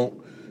 and I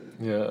won't.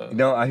 Yeah.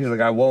 He's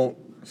like, I won't.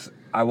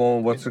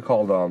 What's it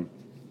called?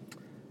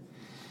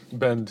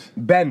 Bend,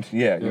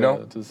 yeah,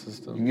 to the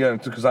system.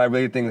 Because I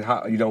really think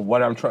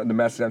the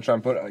message I'm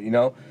trying to put,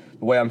 the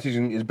way I'm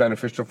teaching is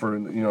beneficial for,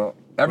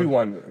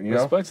 everyone,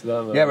 Respect to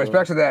that, man. Yeah,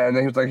 respect to that. And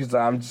then he was like,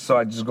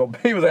 I just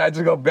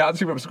go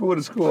bouncing from school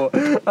to school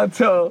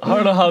until... I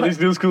don't know how these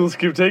new schools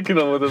keep taking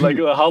them with it. Like,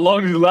 how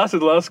long did you last at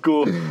the last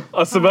school?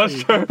 A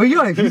semester? But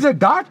he's a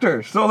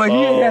doctor, so like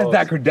he has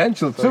that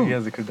credential too. He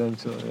has a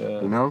credential,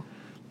 yeah.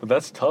 But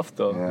that's tough,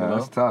 though. Yeah,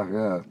 that's tough,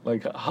 yeah.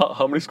 Like,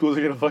 how many schools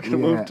are you going to fucking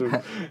move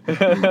to?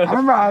 I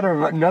remember I had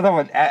another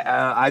one.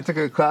 I took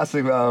a class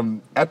of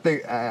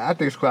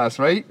ethics class,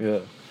 right?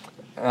 Yeah.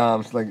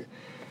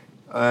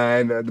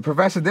 And the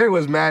professor there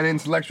was mad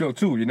intellectual,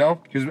 too,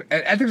 Because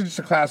ethics is just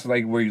a class,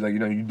 like, where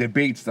you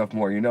debate stuff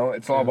more,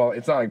 It's all about,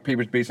 it's not like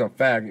papers based on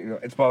fact,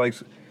 It's about, like...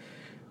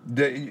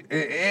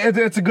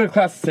 It's a good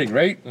class to take,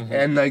 right? Mm-hmm.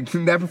 And like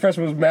that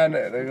professor was mad.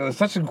 It was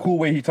such a cool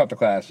way he taught the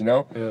class,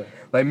 Yeah.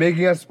 Like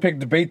making us pick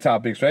debate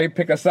topics, right?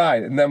 Pick a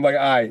side, and then I'm like,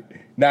 all right,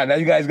 now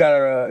you guys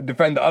gotta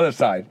defend the other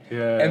side.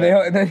 Yeah. And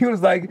then he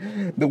was like,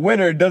 the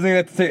winner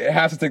doesn't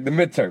have to take the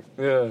midterm.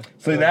 Yeah.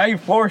 So now you're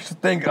forced to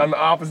think on the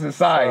opposite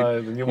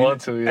side. And you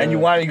want to, And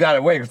you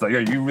gotta wait because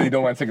like, you really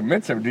don't want to take a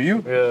midterm, do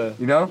you? Yeah.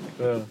 Yeah.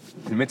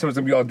 The midterm's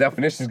gonna be all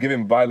definitions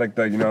given by like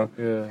the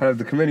head of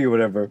the committee or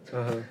whatever.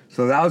 Uh-huh.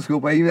 So that was cool.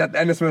 But even at the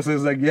end of the semester, it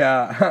was like,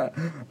 I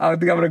don't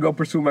think I'm gonna go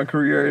pursue my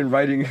career in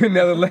writing in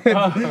Netherlands.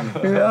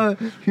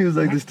 He was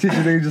like, this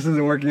teacher thing just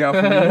isn't working out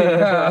for me.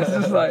 I was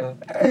just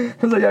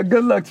like,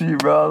 good luck to you,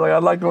 bro. Like, I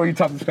like the way you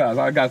taught this class.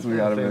 I got something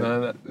out of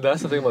it.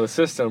 That's the thing about the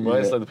system, right?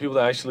 Yeah. It's like the people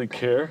that actually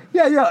care.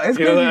 Yeah. It's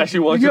that actually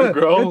want you to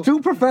grow. The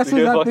two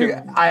professors,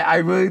 I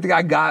really think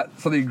I got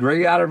something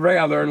great out of it.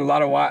 I learned a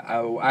lot of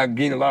I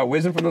gained a lot of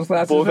wisdom from those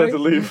classes. Both had to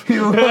leave.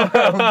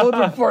 Both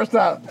were forced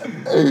out.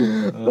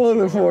 Both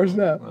were forced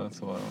out. That's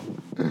wild.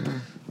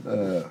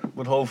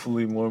 But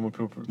hopefully more and more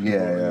people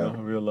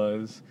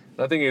realize.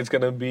 I think it's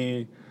going to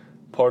be...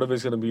 Part of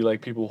it's going to be like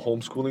people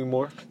homeschooling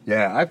more.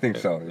 Yeah, I think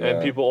so. Yeah.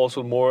 And people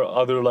also more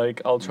other like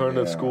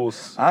alternative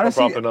schools are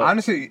popping up.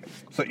 Honestly,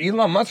 so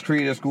Elon Musk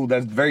created a school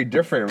that's very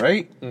different,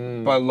 right?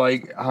 But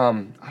like, I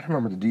don't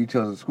remember the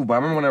details of the school, but I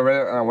remember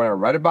when I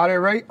read about it,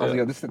 right? I was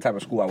like, this is the type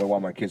of school I would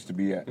want my kids to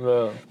be at.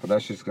 Yeah. But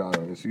that's just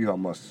it's Elon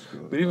Musk's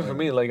school. But even for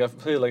me, like I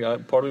feel like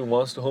part of me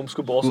wants to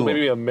homeschool, but also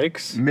maybe a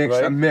mix.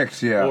 A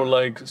mix, yeah. Or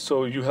like,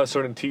 so you have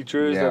certain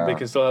teachers that they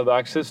can still have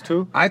access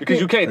to, because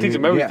you can't teach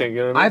them everything. You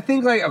know what I mean? I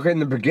think like in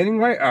the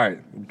beginning. Right, all right.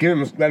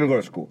 Let them go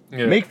to school.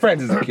 Yeah. Make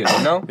friends as a kid,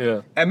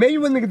 Yeah. And maybe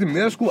when they get to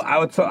middle school, I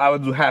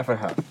would do half and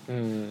half.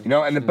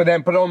 But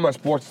then put on my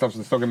sports stuff so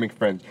they still can make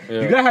friends.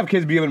 Yeah. You gotta have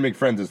kids be able to make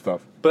friends and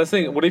stuff. But I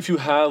think, what if you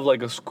have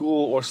like a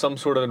school or some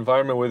sort of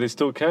environment where they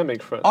still can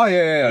make friends? Oh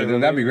yeah.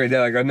 Then that'd be great.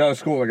 Like another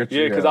school, like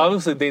because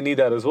obviously they need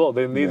that as well.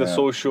 They need the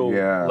social,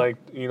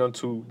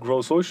 to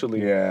grow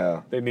socially.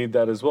 Yeah. They need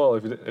that as well.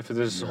 If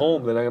it's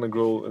home, they're not gonna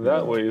grow in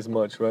that way as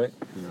much, right?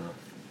 Yeah.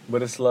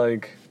 But it's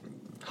like,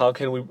 how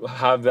can we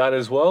have that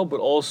as well? But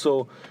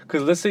also,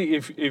 because let's say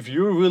if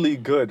you're really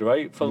good,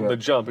 right, from the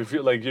jump, if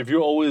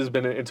you're always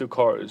been into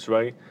cars,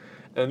 right,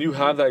 and you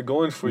have that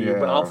going for you,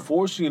 but I'm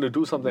forcing you to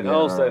do something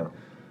else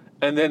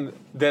and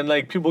then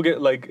like people get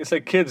like, it's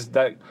like kids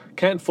that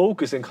can't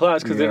focus in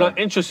class because they're not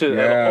interested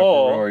at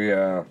all.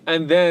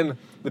 And then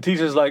the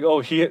teacher's like, oh,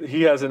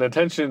 he has an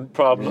attention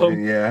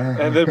problem. Yeah.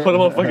 And then put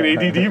him on fucking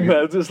ADD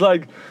meds. It's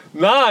like,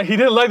 nah, he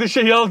didn't like the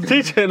shit y'all was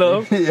teaching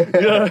him. You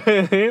know what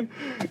I mean?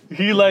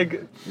 He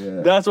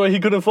that's why he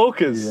couldn't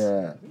focus.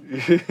 Yeah.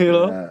 You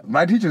know? Yeah.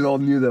 My teachers all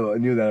knew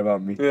that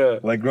about me. Yeah.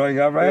 Like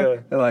growing up, right? Yeah.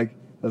 They're like,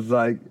 it was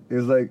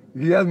like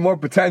he has more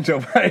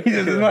potential, but he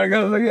just is like,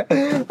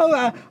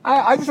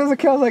 I just as a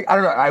kid, I was like, I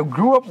don't know. I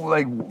grew up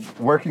like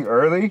working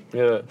early,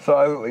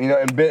 so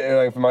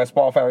in for my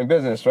small family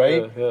business,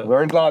 right?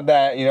 Learned a lot of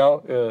that,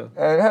 and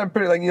had a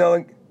pretty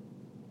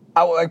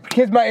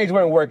kids my age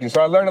weren't working,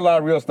 so I learned a lot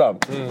of real stuff.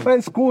 But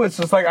in school, it's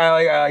just like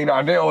I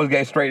didn't always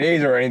get straight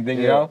A's or anything,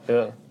 Yeah.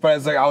 But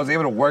it's like I was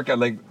able to work at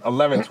like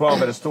 11,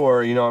 12 at a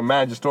store, and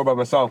manage a store by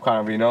myself,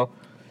 kind of,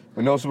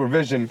 with no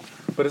supervision.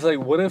 But it's like,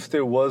 what if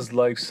there was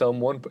like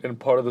someone in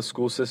part of the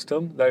school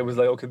system that was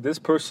like, okay, this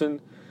person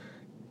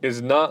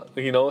is not,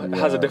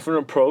 has a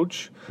different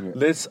approach. Yeah.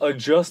 Let's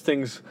adjust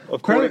things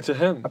according to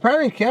him.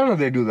 Apparently in Canada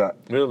they do that.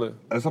 Really?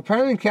 It's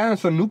apparently in Canada,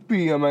 so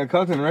Nupi, my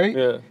cousin, right?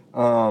 Yeah.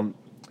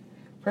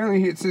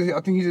 apparently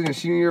I think he's in his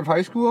senior year of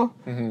high school,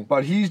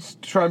 but he's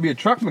trying to be a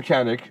truck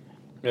mechanic.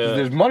 Yeah.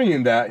 There's money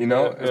in that,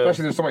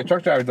 especially there's so many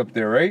truck drivers up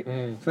there, right?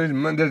 So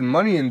there's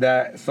money in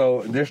that.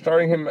 So they're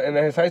starting him in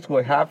his high school,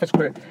 like half his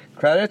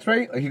credits,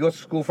 right? Like he goes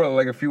to school for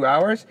like a few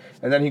hours,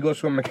 and then he goes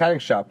to a mechanic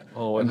shop.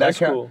 Oh, in high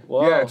school.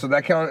 Wow. Yeah, so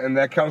that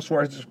counts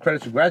towards his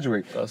credits to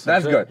graduate.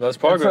 That's good. That's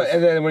progress.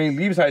 And then when he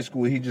leaves high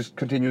school, he just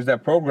continues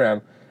that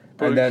program.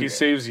 And then he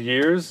saves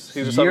years.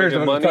 He's just years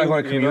making money.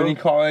 Going to community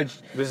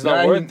college. This is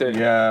not worth it.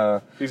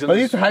 Yeah. But at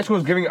least the high school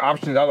is giving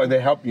options out, like they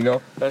help,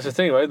 That's the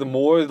thing, right? The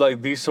more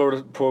like these sort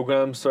of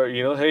programs start,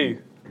 hey,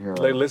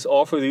 like let's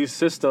offer these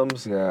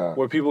systems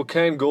where people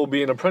can go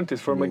be an apprentice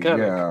for a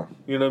mechanic. Yeah.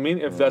 You know what I mean?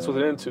 If that's what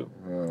they're into.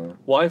 Yeah.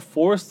 Why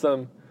force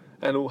them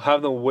and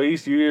have them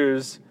waste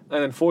years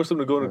and then force them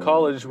to go to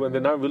college when they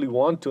not really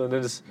want to, and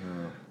then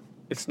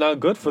it's not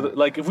good for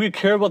like if we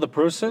care about the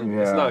person,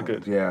 it's not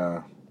good.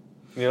 Yeah.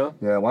 Yeah.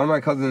 Yeah. One of my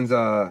cousins,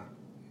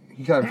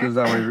 he kind of feels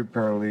that way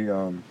apparently.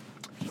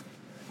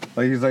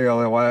 Like he's like,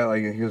 why?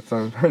 Like he was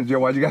telling friends,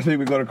 why'd you guys make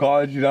me go to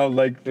college?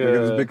 Like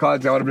it's a big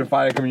college. I would have been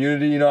finding a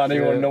community. I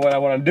didn't even know what I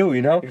want to do.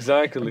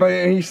 Exactly.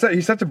 But he's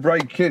such a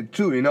bright kid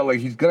too. Like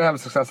he's gonna have a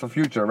successful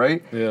future,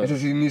 right? Yeah. It's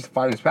just he needs to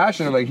find his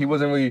passion. And like he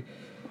wasn't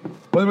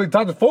really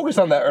taught to focus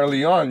on that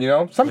early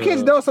on. Some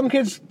kids know. Some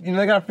kids, they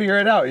gotta figure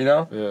it out.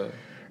 Yeah.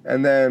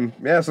 And then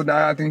So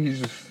now I think he's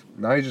just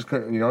he's just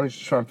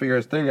trying to figure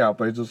his thing out.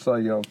 But it's just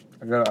like I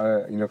got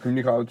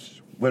community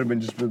college would have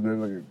been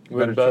like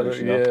a better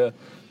choice. Yeah.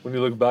 When you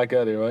look back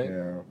at it, right?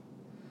 Yeah.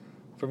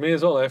 For me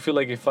as well, I feel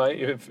like if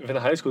in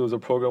high school there was a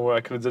program where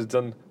I could have just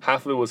done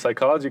half of it with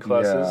psychology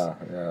classes,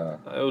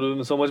 it would have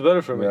been so much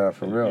better for me. Yeah,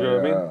 for real. You know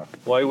what I mean?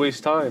 Why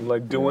waste time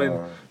like doing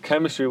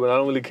chemistry when I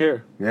don't really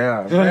care?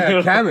 Yeah,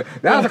 chemistry.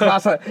 That's a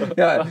class.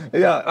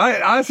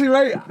 I honestly,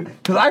 right?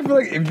 Because I feel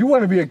like if you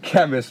want to be a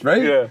chemist,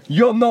 right? Yeah.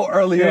 You'll know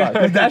early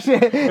on. That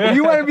shit. If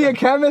you want to be a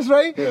chemist,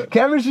 right? Yeah.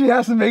 Chemistry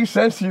has to make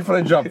sense to you from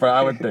the jump,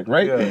 I would think,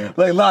 right? Yeah.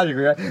 Like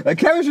logically, right? Like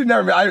chemistry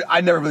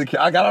I never really care.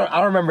 I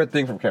don't remember a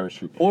thing from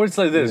chemistry. Or it's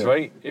like this,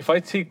 right? If I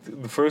take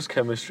the first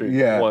chemistry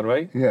one,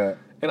 right? Yeah.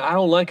 And I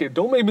don't like it,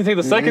 don't make me take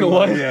the second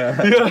one.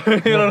 Yeah.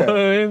 You know what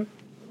I mean?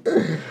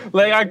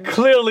 Like I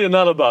clearly am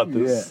not about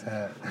this.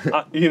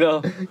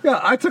 Yeah. Yeah,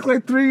 I took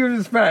like 3 years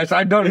of Spanish.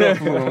 I don't know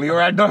fluently,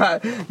 or I know how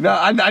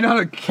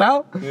to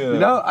count.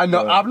 Yeah. I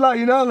know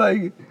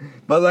habla.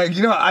 But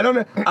I don't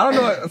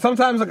know.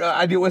 Sometimes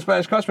I deal with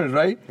Spanish customers,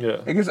 right? Yeah.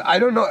 Because I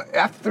don't know.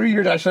 After 3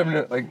 years, I should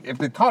have if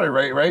they taught it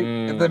right.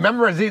 If the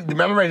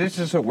memorization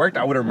system worked,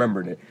 I would have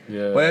remembered it.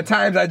 Yeah. But at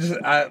times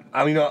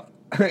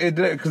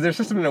because their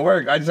system didn't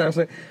work. I just have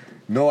to say,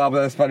 no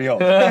habla español.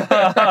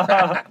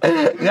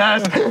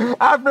 Yes.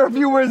 After a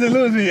few words, they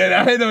lose me, and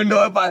I don't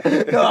know if I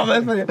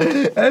habla español.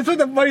 And it's such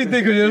a funny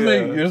thing because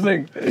you're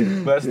saying.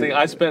 Best thing.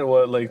 I spent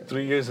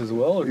 3 years as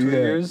well, or 2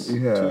 years?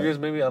 Yeah. 2 years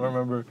maybe. I don't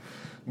remember.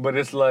 But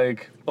it's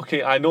like,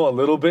 okay, I know a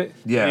little bit.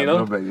 Yeah, a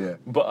little bit, yeah.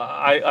 But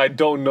I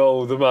don't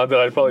know the amount that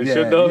I probably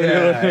should know. Yeah, you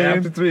know what I mean?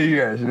 After 3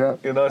 years,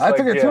 I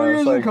took it 2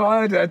 years in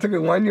college. I took it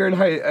 1 year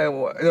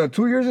in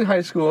 2 years in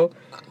high school,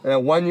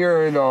 and 1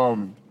 year in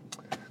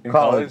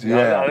college.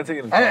 Yeah. I didn't take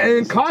it in college. And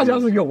in college, I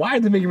was like, why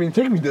did they make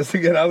me this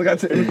again? I was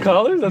like, in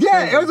college? That's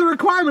crazy. It was a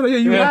requirement.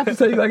 You have to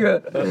take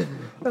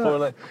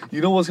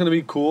you know what's going to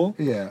be cool?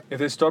 Yeah. If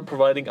they start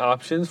providing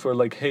options for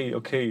hey,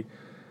 okay,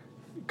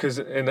 because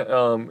in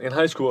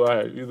high school,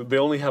 they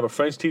only have a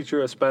French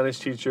teacher, a Spanish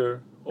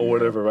teacher, or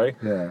whatever, right?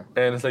 Yeah.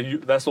 And it's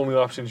like that's the only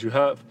options you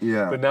have.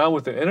 Yeah. But now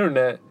with the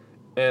internet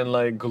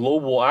and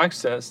global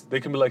access, they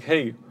can be like,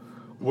 hey,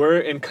 we're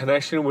in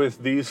connection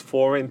with these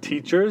foreign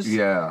teachers.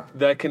 Yeah.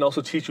 That can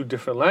also teach you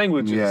different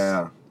languages.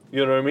 Yeah.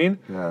 You know what I mean?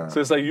 Yeah.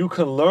 So it's like you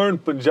can learn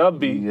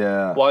Punjabi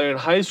while you're in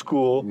high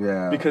school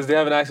because they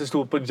have access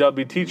to a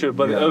Punjabi teacher,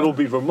 but it'll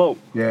be remote.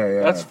 Yeah.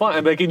 That's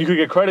fine. And you could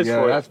get credits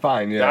for it. That's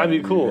fine. Yeah. That'd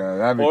be cool. Yeah,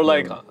 that'd be or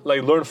cool.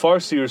 like learn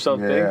Farsi or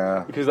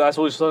something because that's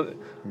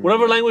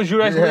whatever language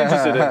you're actually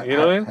interested in. You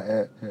know what I mean?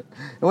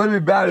 It wouldn't be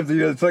bad if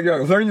it's like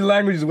learn your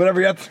languages, whatever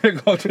you have to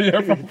go to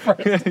here from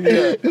first.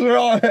 Because we're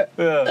all.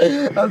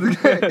 I was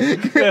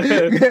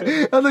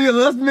like,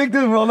 let's make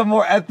this world a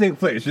more ethnic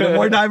place.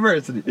 More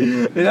diversity.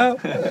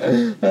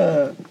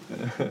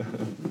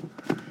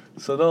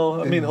 So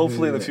no, I mean,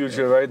 hopefully in the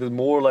future, right? There's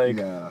more I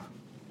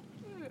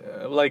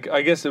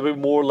guess a bit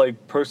more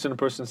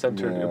person-to-person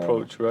centered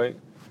approach, right?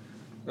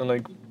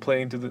 And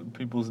playing to the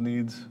people's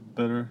needs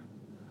better.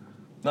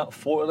 Not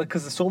for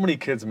because there's so many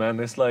kids, man.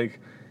 It's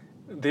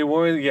they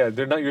weren't. Yeah,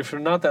 they're not. If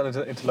you're not that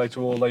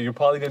intellectual, you're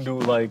probably gonna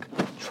do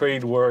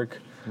trade work.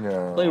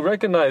 Yeah.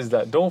 Recognize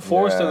that. Don't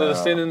force them to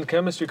stay in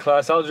chemistry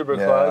class, algebra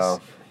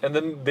class, and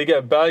then they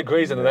get bad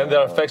grades, and then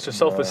that affects their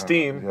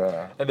self-esteem.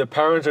 Yeah. And their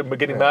parents are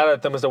getting mad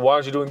at them and say, "Why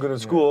aren't you doing good in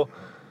school?"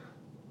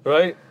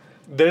 Right?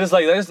 They're just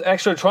that's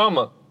extra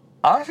trauma.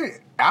 Honestly,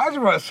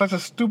 algebra is such a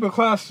stupid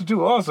class to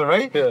do also,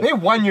 right? Yeah. They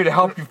have 1 year to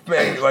help you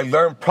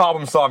learn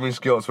problem-solving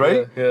skills,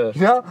 right? Yeah.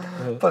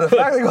 But the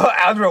fact that you go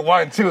algebra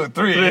 1, 2,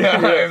 3,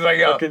 it's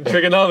fucking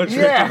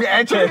trigonometry. Yeah,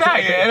 and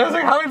trigonometry. And I was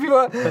like, how many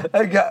people...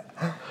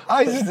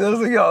 I was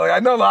like, yo, I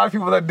know a lot of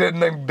people that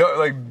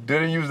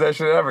didn't use that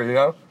shit ever, you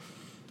know?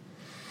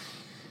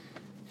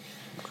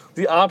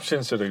 The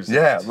option should exist.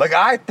 Yeah, like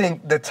I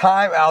think the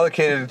time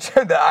allocated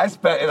that I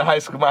spent in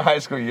my high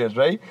school years,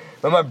 right?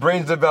 When my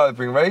brain's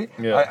developing, right?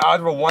 Yeah.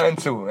 Algebra 1 and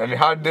 2, and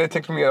how did it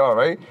take me at all,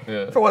 right?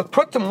 Yeah. So it was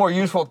put to more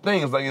useful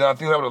things, like, you know,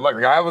 things I would like.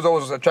 I was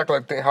always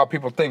attracted to how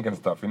people think and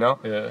stuff, you know?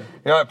 Yeah.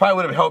 You know, it probably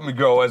would have helped me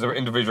grow as an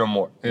individual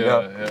more. You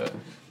know? Yeah.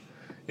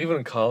 Even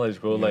in college,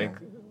 bro, like,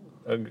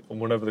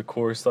 whenever the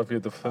core stuff you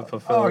have to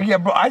fulfill. Oh, yeah,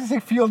 bro, I just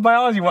took field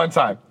biology one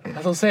time. That's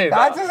what I'm saying.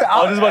 I was just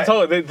about to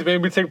tell you, they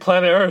made me take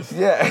planet Earth.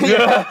 Yeah.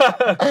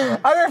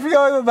 I took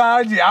field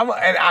biology, I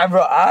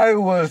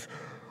was...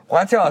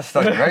 One time I was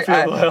studying, right?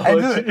 One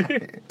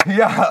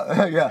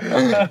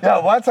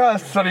time I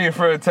was studying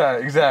for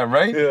an exam,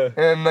 right? Yeah.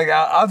 And like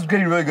I was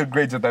getting really good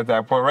grades at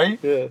that point, right?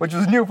 Yeah. Which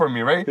was new for me,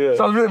 right? Yeah.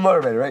 So I was really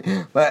motivated, right?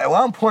 But at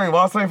one point,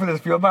 while I was studying for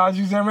this field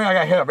biology exam, right, I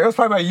got hit up. It was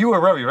probably by you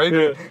or Ravi, right?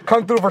 Yeah.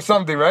 Come through for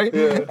something, right?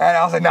 Yeah. And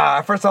I was like, nah.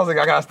 At first I was like,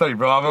 I gotta study,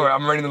 bro.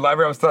 I'm running the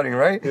library. I'm studying,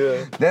 right?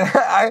 Yeah.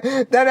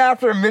 Then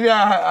after a minute,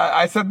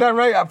 I said that,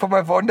 right? I put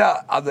my phone down.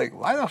 I was like,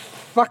 why the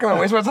fuck am I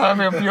wasting my time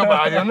here field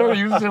biology? I've never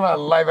used this in my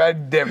life. I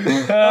dipped.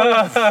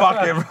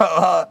 Fuck it, bro.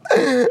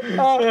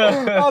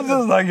 I was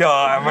just like, yo,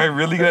 am I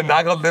really gonna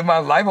not go live my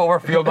life over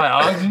field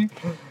biology?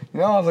 You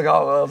know, I was like,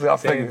 I'll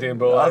figure.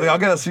 Bro. I was like, I'll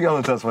get a C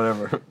on the test,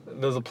 whatever.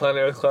 There was a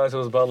planet Earth class. It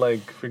was about like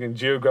freaking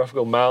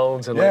geographical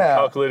mounds and like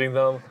calculating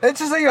them. It's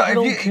just like,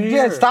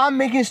 yo, stop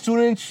making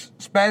students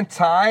spend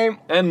time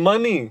and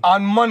money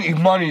on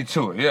money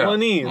too. Yeah,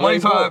 money.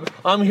 Like,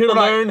 I'm here to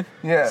learn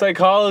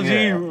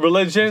psychology,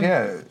 religion.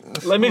 Yeah.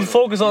 Let me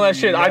focus on that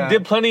shit. I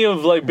did plenty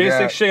of like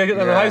basic shit in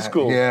high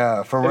school.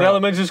 Yeah, for real. In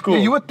elementary school.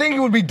 Yeah, you would think it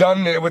would be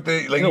done with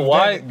the like. You know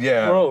why?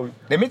 Bro,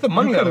 they make the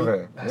money out of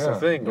it. That's the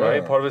thing,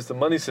 right? Part of it's the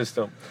money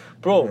system,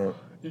 bro.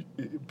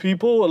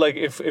 People like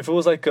if it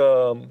was like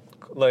a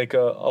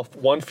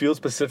one field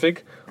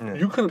specific,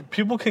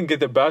 people can get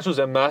their bachelor's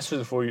and master's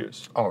in 4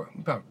 years. Oh,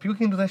 people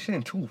can do that shit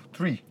in 2,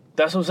 3.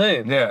 That's what I'm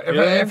saying. Yeah,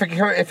 if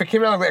it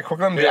came out like a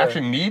curriculum they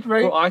actually need,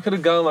 right? Bro, I could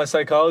have gotten my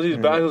psychology,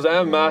 bachelor's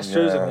and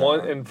master's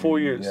in 4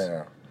 years.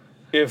 Yeah.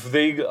 If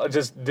they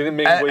just didn't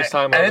make me waste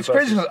time on and it's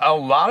crazy because a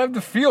lot of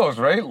the fields,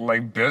 right,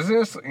 like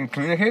business and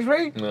communication,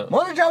 right,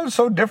 most of the jobs are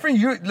so different.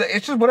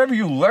 It's just whatever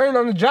you learn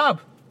on the job.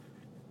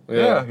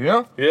 Yeah, you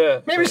know?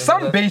 Yeah. Maybe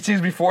some basics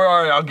before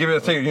I'll give it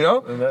a thing, you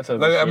know? And that's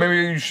like, maybe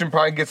you should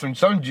probably get some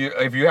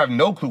if you have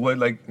no clue what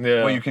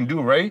you can do,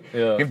 right?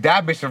 Yeah. If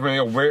that basic,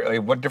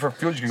 what different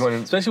fields you can go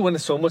in. Especially when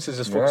so much is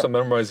just focused on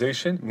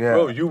memorization. Yeah.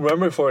 Bro, you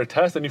remember it for a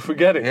test and you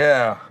forget it.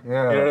 Yeah. You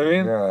know what I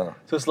mean? Yeah.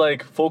 Just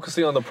like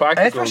focusing on the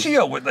practice. And especially,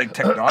 with like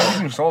technology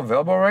being so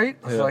available, right?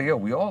 It's like,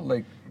 we all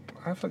like,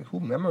 I feel like who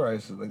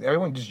memorizes? Like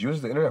everyone just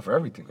uses the internet for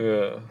everything.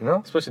 Yeah, you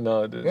know, especially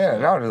nowadays. Yeah,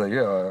 nowadays, like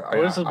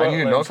I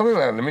need to know something.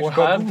 Let me just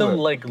go have them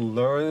like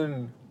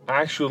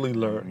actually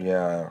learn.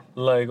 Yeah.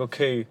 Like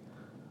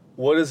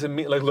what does it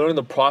mean? Like learning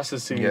the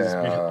processes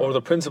or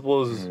the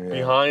principles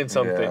behind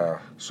something,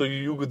 so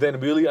you could then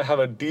really have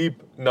a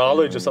deep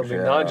knowledge of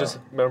something, not just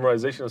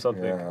memorization of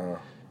something. Yeah.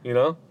 You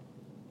know.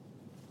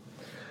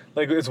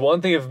 Like, it's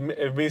one thing if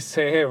me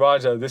saying, hey,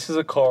 Raja, this is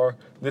a car,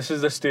 this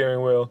is the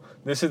steering wheel,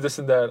 this is this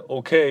and that,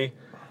 okay,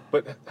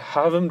 but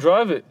have him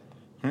drive it.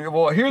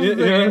 Well, here's the thing.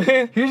 You know what I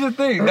mean? Here's the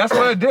thing. That's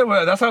what I did.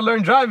 That's how I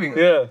learned driving.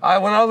 Yeah.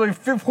 When I was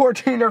like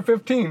 14 or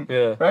 15,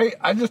 right?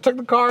 I just took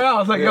the car out. I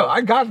was like, yo,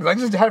 I got this. I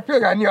just had a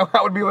feeling I knew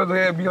I would be able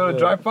to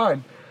drive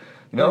fine.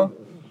 You know?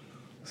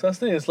 So that's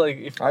the thing. It's like,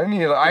 if you're going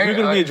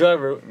to be a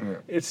driver,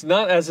 it's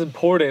not as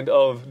important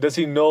does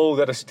he know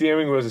that a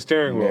steering wheel is a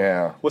steering wheel?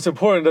 Yeah. What's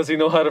important, does he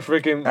know how to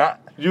freaking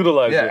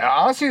utilize it? Yeah,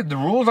 honestly, the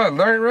rules I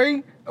learned,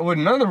 right? With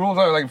none of the rules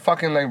are like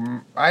fucking like,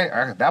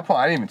 at that point,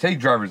 I didn't even take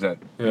driver's ed.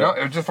 You know?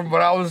 It was just from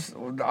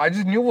I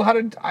just knew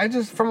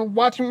from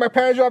watching my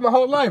parents drive my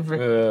whole life.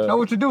 Know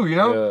what to do, you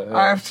know?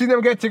 I've seen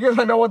them get tickets,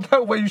 I know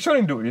what you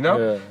shouldn't do, you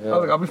know? I was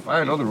like, I'll be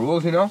fine, I know the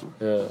rules, you know?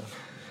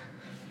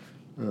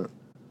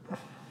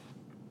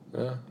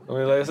 Yeah, I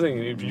mean, that's the thing.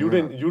 If you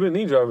didn't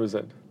need driver's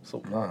ed, so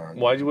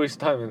why'd you waste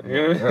time in it? You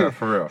know what I mean? Yeah,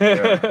 for real.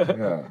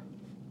 Yeah.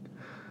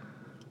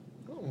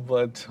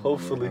 But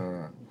hopefully,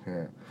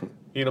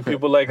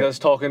 people like us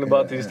talking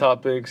about these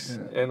topics,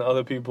 and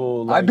other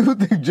people. Like, I do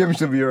think gym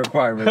should be a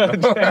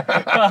requirement.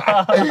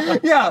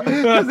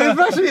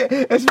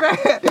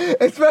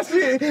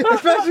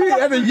 especially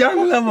at a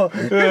young level.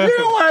 Because you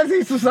don't want to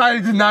see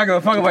society just not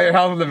gonna fuck about your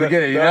health in the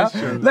beginning. That's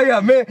true. Like,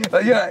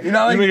 you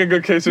know, you make a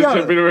good case for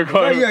gym being a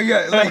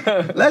requirement.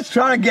 Like, let's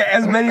try to get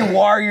as many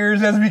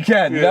warriors as we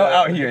can, you know,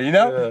 out here. You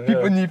know,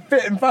 people need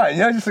fit and fine.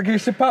 You know, just in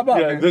case shit pop up.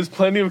 Yeah, there's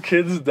plenty of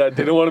kids that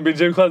didn't want to be in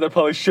gym class that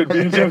probably should be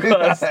in gym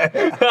class.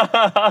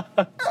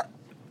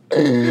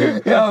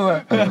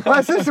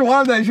 My sister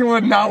wanted that. She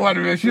would not want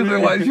to be. She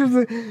was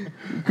a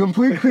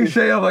complete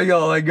cliche of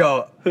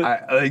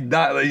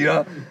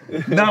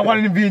not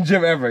wanting to be in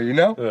gym ever. You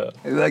know,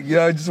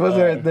 it just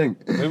wasn't her thing.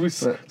 Maybe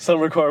some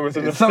requirements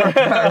in some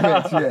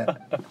requirements.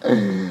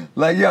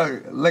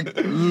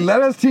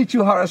 Let us teach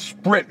you how to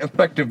sprint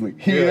effectively.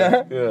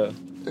 Yeah.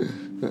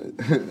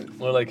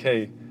 We're like,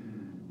 hey,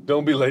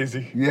 don't be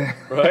lazy. Yeah.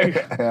 Right?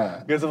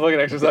 Yeah. Get some fucking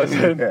exercise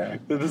in. Yeah.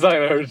 It's not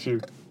gonna hurt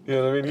you. You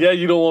know what I mean? Yeah,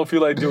 you don't want to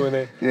feel like doing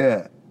it.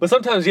 Yeah. But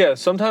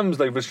sometimes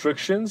like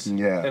restrictions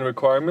and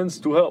requirements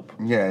do help.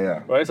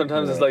 Yeah. Right?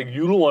 Sometimes it's like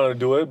you don't want to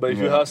do it, but if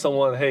you have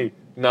someone, hey,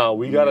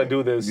 we gotta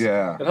do this.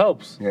 Yeah. It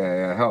helps.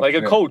 Yeah, it helps. Like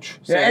a coach.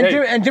 Yeah,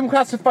 saying, and gym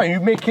class is fun. You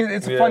make kids,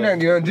 it's fun.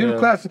 Gym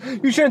class,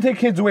 you shouldn't take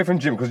kids away from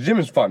gym because gym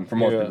is fun for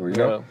most people, you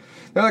know?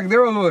 There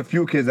were only a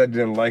few kids that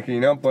didn't like it,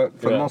 you know, but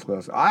for the most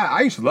part,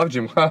 I used to love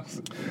gym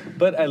class.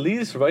 But at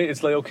least, right,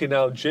 it's like, okay,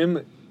 now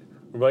gym,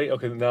 right,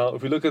 okay, now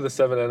if we look at the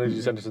 7 energy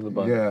centers in the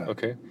body,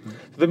 okay?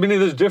 So meaning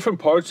there's different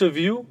parts of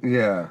you,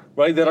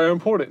 right, that are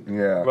important,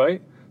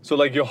 right? So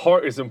like your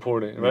heart is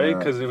important, right?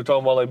 Because we're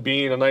talking about like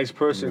being a nice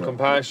person,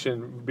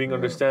 compassion, being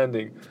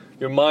understanding.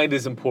 Your mind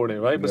is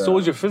important, right? But so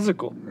is your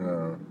physical,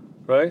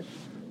 right?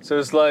 So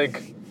it's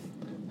like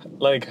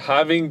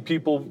having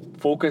people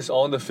focus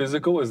on the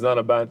physical is not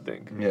a bad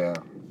thing. Yeah.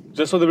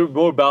 Just so they're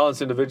more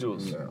balanced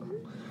individuals. Yeah.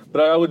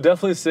 But I would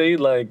definitely say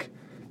like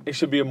it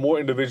should be a more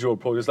individual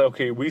approach. It's like,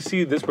 okay, we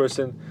see this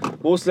person,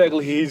 most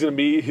likely he's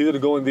gonna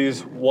go in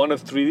these 1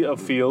 of 3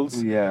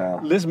 fields. Yeah.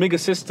 Let's make a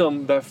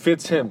system that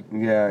fits him.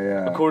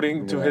 Yeah.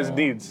 According to his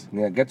needs.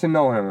 Yeah, get to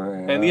know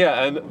him.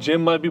 And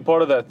gym might be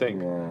part of that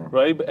thing.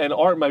 Right? And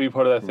art might be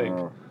part of that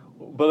thing.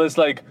 But it's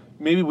like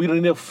maybe we don't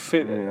need to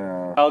fit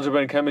algebra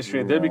and chemistry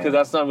in there because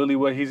that's not really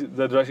what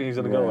the direction he's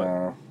gonna go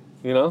in.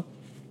 You know?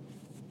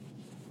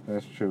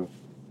 That's true.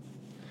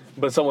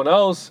 But someone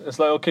else, it's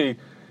like, okay,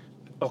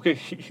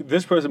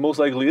 this person most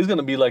likely is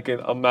gonna be like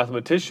a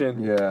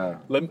mathematician. Yeah.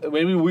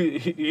 Maybe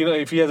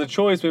if he has a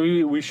choice,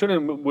 maybe we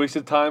shouldn't waste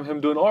his time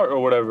him doing art or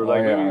whatever.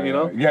 Like you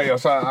know. Yeah.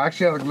 So I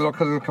actually have a little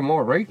cousin come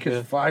over, right?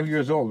 Kid's 5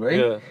 years old, right?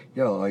 Yeah.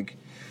 Yo, like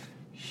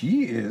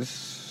he is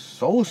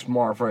so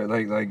smart for it.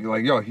 Like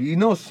yo, he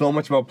knows so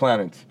much about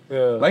planets. Yeah.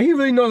 Like he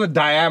really knows the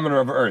diameter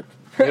of Earth.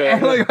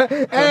 Yeah.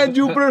 and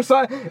Jupiter,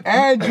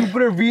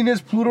 Venus,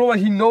 Pluto,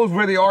 like he knows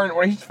where they are,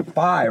 and he's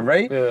 5,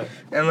 right? Yeah.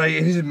 And like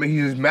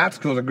his math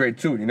skills are great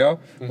too, you know.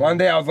 Mm-hmm. One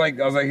day I was like,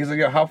 he's like,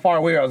 yo, how far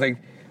away? I was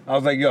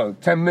like, yo,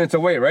 10 minutes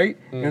away, right?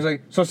 Mm. He was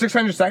like, so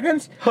 600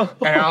 seconds? And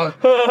I was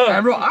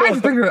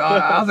thinking,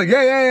 I was like,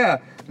 yeah.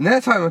 And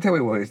that's how I'm gonna tell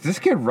you, is this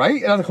kid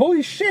right? And I was like,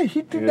 holy shit,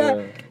 he did that.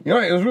 You know,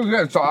 it was really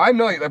good. So I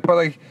know, but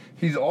like,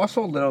 he's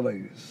also a little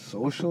like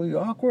socially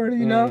awkward,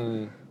 you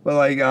know. But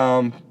like,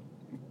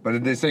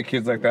 but they say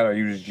kids like that are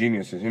usually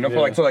geniuses, you know.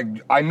 So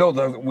I know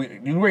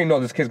you already know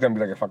this kid's gonna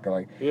be like a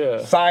fucking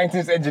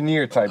scientist,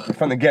 engineer type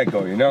from the get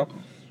go, you know.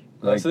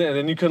 Like, and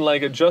then you can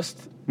like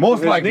adjust.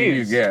 Most likely,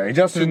 needs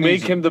adjust to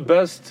make him the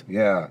best.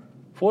 Yeah.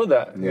 For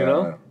that, you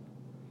know.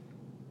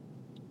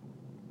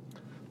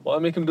 Well, I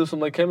make him do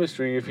some like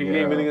chemistry if he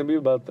ain't really gonna be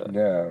about that.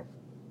 Yeah.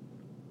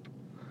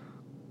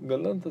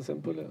 Galanta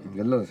simple,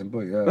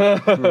 yeah.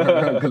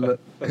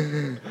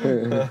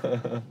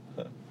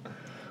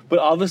 But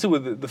obviously,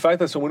 with the fact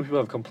that so many people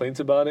have complaints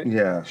about it,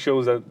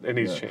 shows that it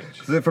needs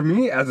change. So for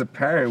me, as a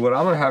parent, what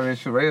I'm gonna have an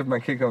issue, right, if my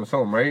kid comes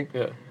home, right?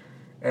 Yeah.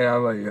 And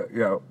I'm like,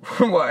 yo,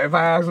 well, if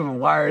I ask them,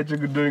 why aren't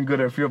you doing good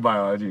at field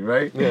biology,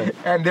 right? Yeah.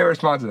 And their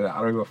response to that,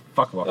 I don't give a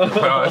fuck about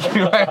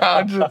field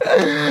biology.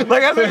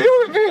 Like, as a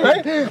human being,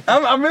 right?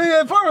 I'm really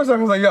at part of myself.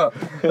 I was like, yo,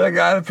 like,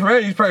 as a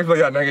parent, he's probably like,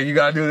 yo, nigga, you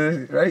gotta do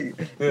this, right?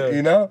 Yeah.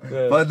 You know?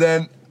 Yeah. But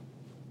then,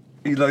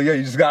 he's like, yo,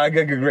 you just gotta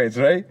get good grades,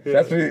 right?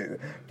 Yeah. That's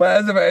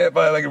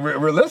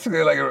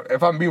realistically, like,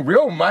 if I'm being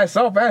real with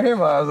myself and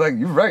him, I was like,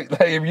 you're right.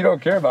 Like, if you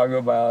don't care about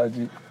field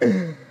biology.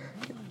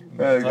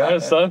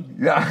 Alright, son.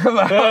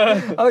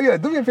 Yeah. Oh yeah,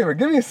 do me a favor,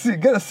 give me a C,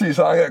 get a C,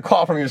 so I get a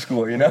call from your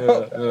school. You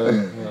know.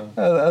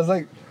 Yeah. I was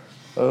like,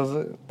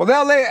 but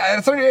now at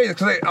a certain age,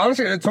 because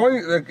honestly, it's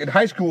only like, in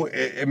high school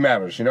it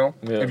matters, you know,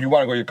 if you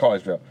want to go to your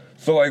college field.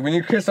 So like when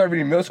your kids start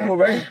reading middle school,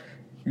 right?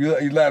 You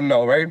let them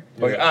know, right?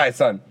 Like, all right,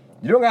 son,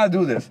 you don't gotta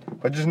do this,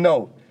 but just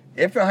know.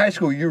 If in high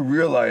school you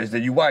realize that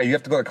you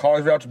have to go to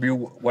college route to be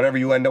whatever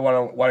you end up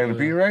wanting to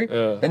be, right?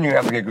 Yeah. Then you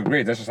have to get good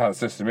grades. That's just how the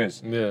system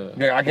is.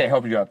 Yeah. I can't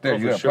help you out there.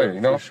 You gotta play,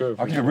 you know?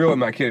 I'll keep it real with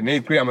my kid. In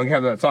 8th grade, I'm gonna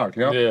have that talk,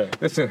 you know? Yeah.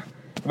 Listen,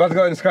 I'm about to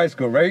go into high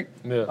school, right?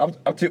 Yeah.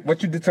 Up to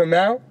what you did till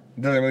now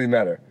doesn't really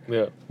matter.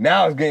 Yeah.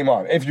 Now it's game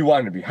on. If you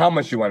want it to be, how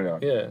much you want it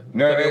on. Yeah. You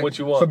know what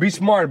you want. So be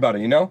smart about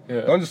it, you know?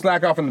 Yeah. Don't just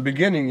slack off in the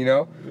beginning, you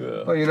know?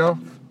 Yeah. But you know,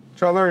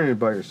 try learning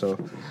about yourself.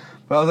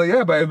 But I was like,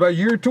 yeah, by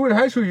year 2 in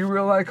high school, you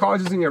realize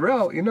college isn't your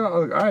route. You know, I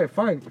was like, all right,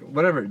 fine,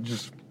 whatever.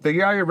 Just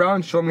figure out your route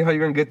and show me how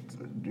you're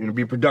gonna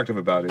be productive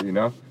about it. You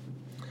know,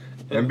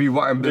 and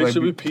there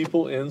should be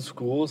people in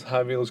schools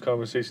having those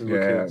conversations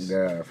with kids.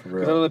 Yeah, for real.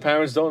 Because some of the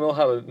parents don't know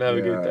how to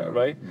navigate that,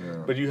 right?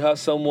 Yeah. But you have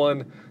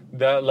someone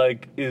that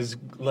like is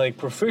like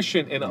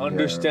proficient in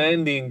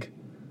understanding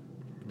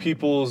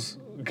people's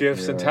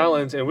gifts and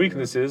talents and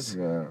weaknesses,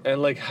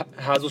 and like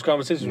has those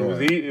conversations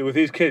with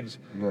these kids.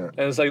 Yeah.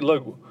 And it's like,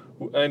 look.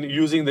 and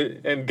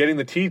getting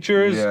the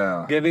teachers,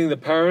 getting the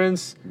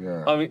parents,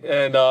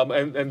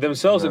 and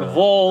themselves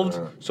involved,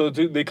 so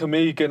they can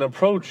make an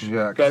approach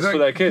best for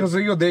that kid. Because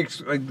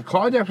the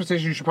college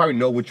application, you should probably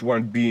know what you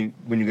want to be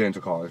when you get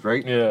into college,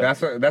 right? Yeah,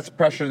 that's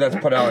pressure that's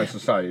put out in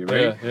society,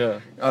 right? Yeah.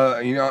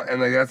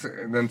 And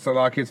then so a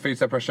lot of kids face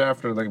that pressure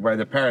after, by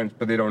their parents,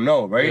 but they don't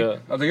know, right? Yeah.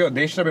 I was like,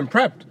 they should have been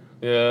prepped.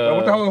 Yeah.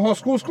 What the hell is the whole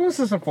school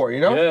system for,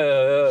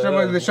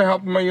 Yeah. They should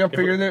help them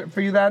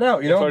figure that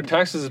out, If our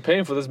taxes is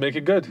paying for this, make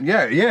it good.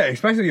 Yeah,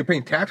 especially if you're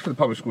paying tax for the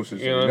public school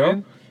system, you know what I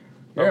mean?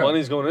 Our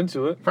money's going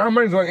into it. If our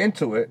money's going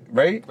into it,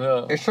 right?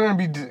 Yeah. It shouldn't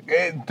be,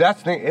 that's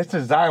the thing, it's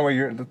designed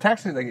where the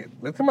taxes,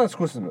 let's think about the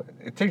school system.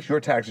 It takes your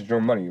taxes, your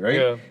money, right?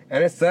 Yeah.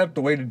 And it's set up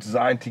the way to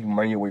design to take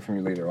money away from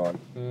you later on.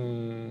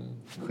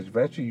 Because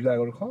eventually you gotta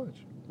go to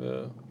college.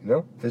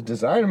 Yeah. It's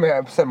designed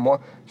to send more.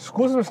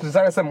 School systems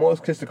designed to send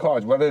most kids to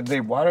college, whether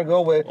they want to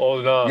go with. Oh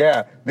no.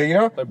 Yeah,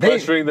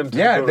 pressuring them to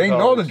go they to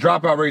know the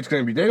college. dropout rate's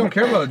going to be. They don't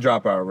care about the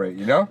dropout rate,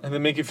 And they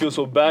make you feel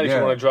so bad if you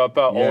want to drop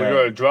out. Oh,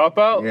 you're a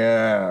dropout.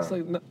 Yeah. It's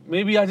like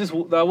maybe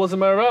that wasn't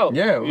my route.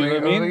 Yeah. You know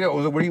what I mean?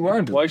 What do you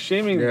want to do? Why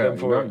shaming them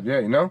for it?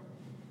 Yeah.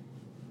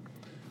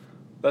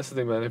 That's the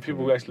thing, man. If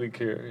people actually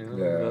care,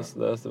 that's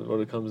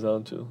what it comes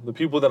down to. The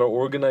people that are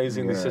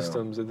organizing the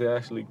systems, that they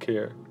actually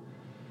care.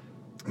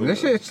 And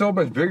this shit is so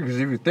much bigger because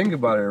if you think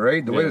about it,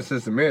 right, the way the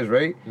system is,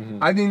 right,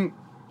 I think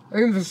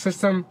if the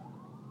system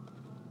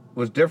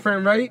was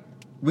different, right,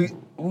 we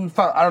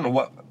found, I don't know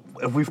what,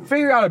 if we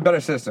figure out a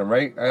better system,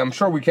 right, and I'm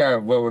sure we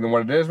can than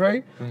what it is,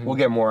 right, we'll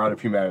get more out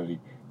of humanity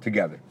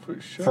together. For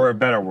sure. For a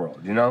better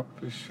world,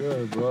 For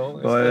sure,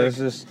 bro.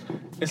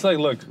 It's like,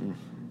 look,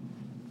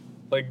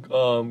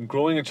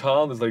 growing a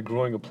child is like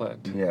growing a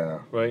plant. Yeah.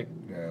 Right?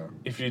 Yeah.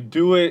 If you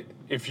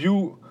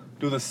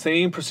do the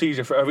same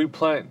procedure for every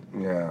plant,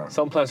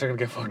 some plants are going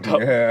to get fucked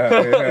up.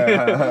 Yeah. You know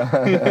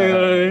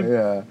what I mean?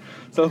 Yeah.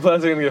 Some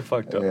plants are going to get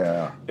fucked up.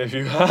 Yeah. If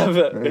you have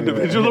an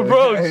individual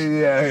approach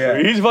for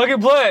each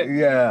fucking plant,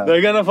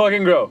 they're going to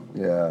fucking grow.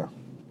 Yeah.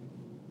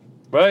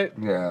 Right?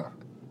 Yeah.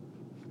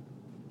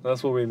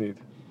 That's what we need.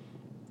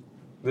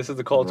 This is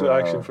the call to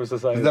action for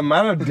society. The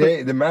amount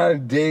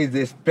of days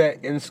they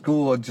spent in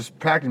school just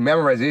practicing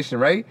memorization,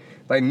 right?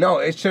 No,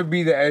 it should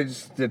be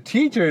the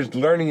teachers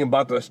learning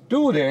about the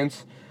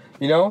students,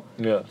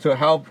 to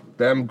help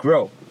them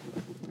grow.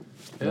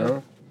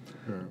 Yeah.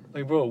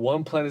 Bro,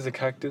 one plant is a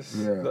cactus,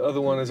 the other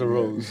one is a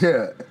rose.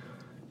 Yeah.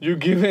 You're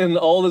giving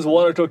all this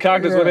water to a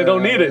cactus when they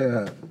don't need it.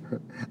 Yeah.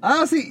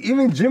 Honestly,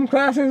 even gym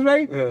classes,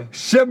 right,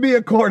 should be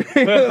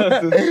according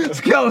to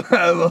skill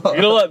level.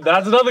 You know what?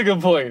 That's another good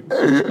point.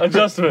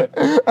 Adjustment.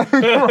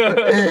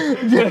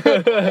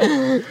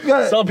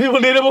 Some people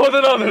need it more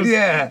than others.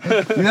 Yeah.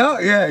 And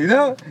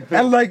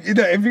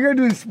if you're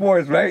doing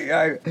sports,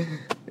 right,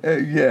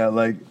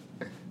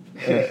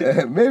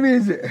 maybe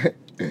it's...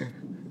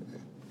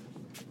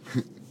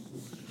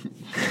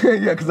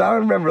 because I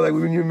remember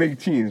when you make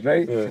teams,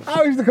 right? I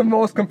always the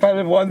most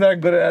competitive ones that are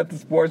good at the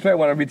sports, right?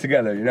 Want to be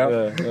together,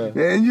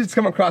 And you just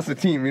come across the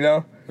team,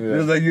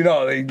 It's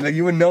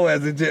you would know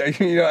as a,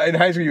 in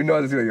high school you know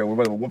as a, we're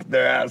going to whoop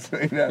their ass,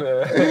 it's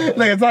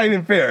not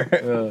even fair.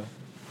 Yeah.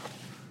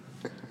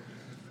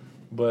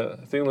 But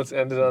I think let's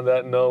end it on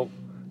that note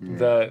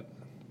that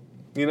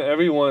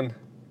everyone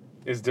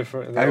is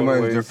different. In their own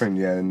ways. Different,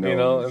 in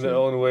their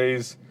own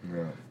ways.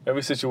 Yeah.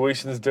 Every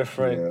situation is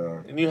different,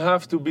 and you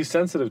have to be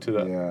sensitive to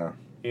that.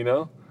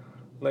 Yeah.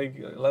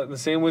 Like the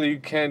same way that you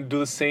can't do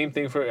the same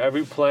thing for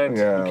every plant,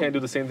 you can't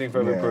do the same thing for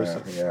every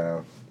person.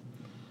 Yeah.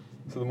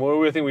 So the more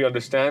we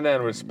understand that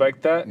and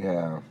respect that,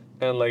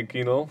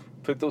 and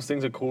fit those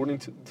things according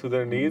to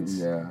their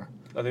needs, I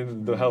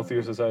think the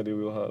healthier society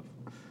we will have.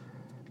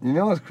 You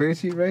know what's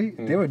crazy, right?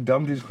 They would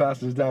dumb these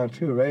classes down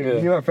too,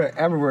 right? Yeah. My friend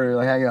Amber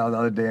were hanging out the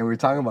other day, and we were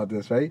talking about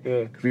this, right?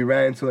 Yeah. Because we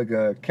ran into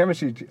a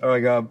chemistry or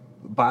a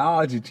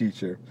biology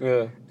teacher.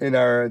 Yeah. In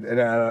our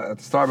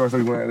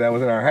Starbucks that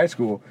was in our high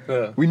school.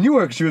 Yeah. We knew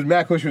her because she was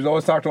mad cool. She was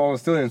always talking to all the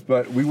students,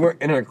 but we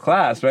weren't in her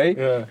class, right?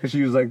 Yeah. Because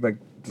she was like the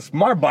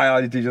smart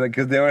biology teacher,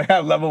 because they would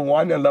have level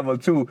 1 and level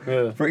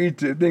 2 for each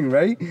thing,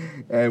 right?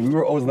 And we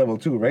were always level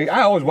 2, right?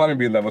 I always wanted to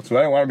be level 2.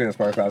 I didn't want to be in the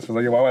smart class. So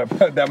why would I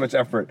put that much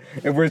effort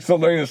if we're still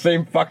learning the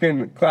same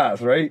fucking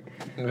class, right?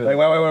 Yeah. Why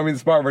would I want to be the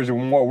smart version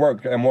with more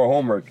work and more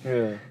homework?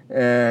 Yeah.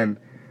 And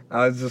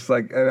I was just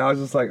like,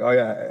 oh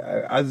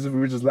yeah, we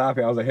were just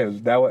laughing. I was like, hey,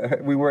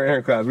 we were in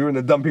her class. We were in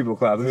the dumb people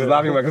class. We were just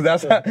laughing about because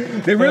that's how,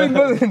 they really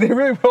put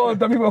all the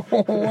dumb people.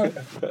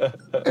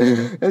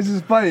 It's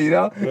just funny, It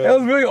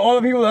was really all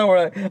the people that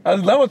were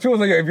as level 2. I was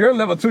like, if you're in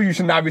level 2, you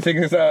should not be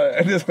taking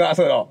this class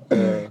at all.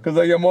 Because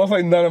most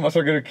likely none of us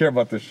are gonna care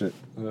about this shit.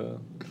 Yeah.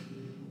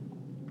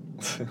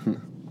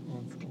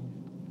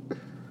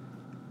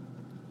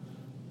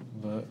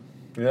 But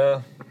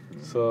yeah,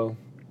 so.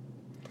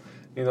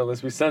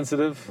 Let's be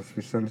sensitive.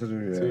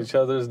 To each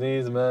other's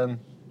needs, man.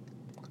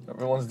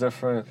 Everyone's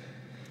different.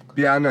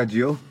 Biana,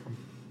 Gio.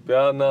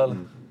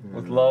 Biana,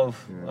 with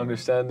love,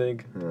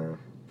 understanding.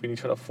 We need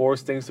to try to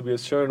force things to be a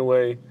certain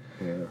way.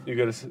 You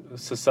get a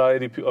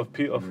society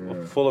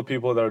full of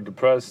people that are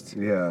depressed,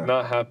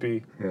 not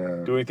happy,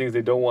 doing things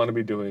they don't want to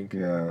be doing.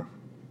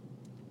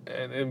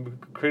 And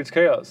it creates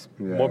chaos.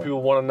 More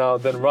people want to now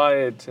then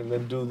riot and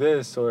then do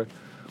this or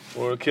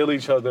kill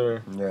each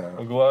other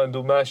or go out and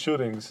do mass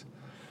shootings.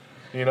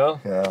 You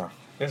know?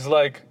 It's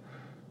like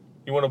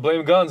you want to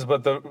blame guns,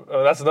 but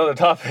that's another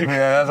topic.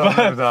 Yeah, that's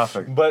another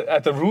topic. But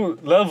at the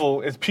root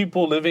level, it's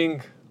people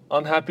living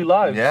unhappy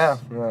lives. Yeah.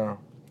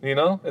 You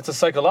know? It's a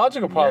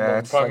psychological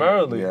problem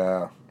primarily.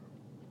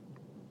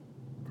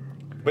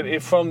 But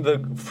if from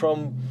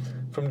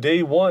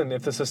day one,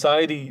 if the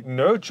society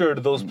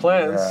nurtured those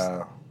plans,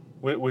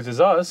 which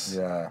is us,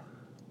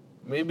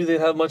 maybe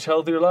they'd have much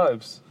healthier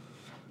lives.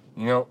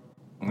 You know,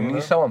 we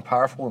need someone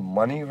powerful with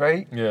money,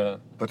 right? Yeah.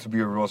 But to be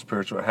a real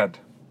spiritual head.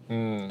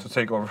 To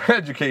take over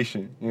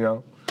education, you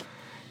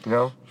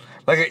know?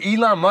 Like an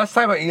Elon Musk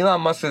type, but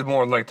Elon Musk is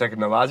more like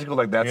technological,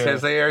 like that's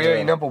his area,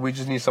 you know? But we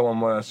just need someone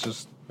more that's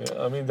just...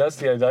 Yeah, I mean, that's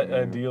the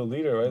ideal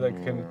leader, right? That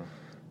can,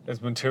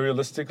 is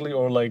materialistically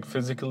or like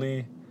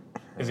physically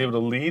is able to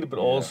lead, but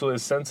also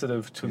is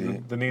sensitive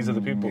to the needs of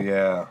the people.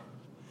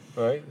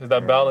 Right? There's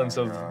that balance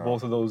of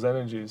both of those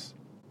energies.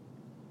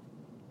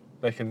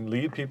 That can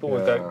lead people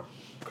with that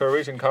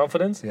courage and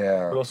confidence,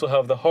 but also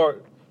have the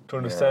heart to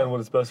understand what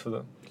is best for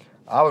them.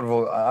 I would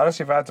vote,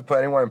 honestly, if I had to put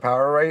anyone in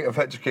power, right, of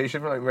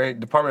education, like,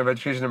 Department of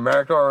Education in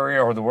America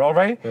or the world,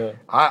 right,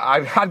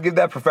 I'd give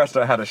that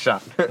professor I had a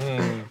shot.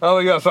 Oh,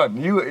 yeah, son,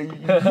 you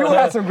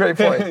had some great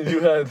points.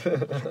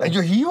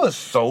 He was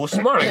so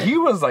smart. He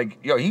was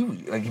like,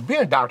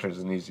 being a doctor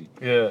isn't easy.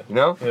 You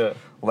know?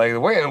 Like,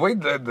 the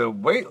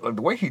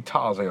way he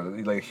talks,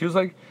 like he was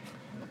like,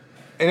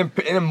 in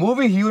a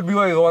movie, he would be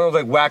like one of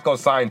those, like, wacko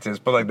scientists,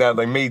 but like that,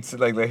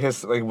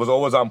 like, was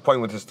always on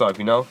point with his stuff,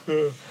 you know?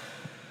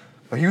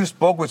 But he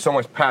spoke with so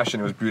much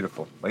passion. It was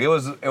beautiful. Like it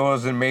was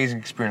an amazing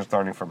experience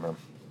learning from him.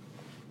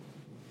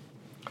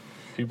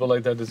 People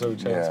like that deserve a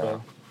chance,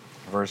 man.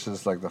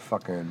 Versus like the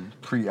fucking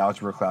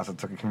pre-algebra class I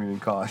took in community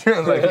college.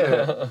 Like,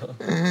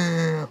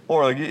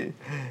 or like,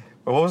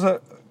 what was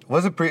that?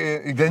 Was it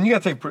pre? Then you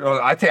gotta take.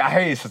 I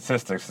hate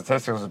statistics.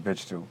 Statistics was a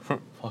bitch too.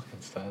 Fucking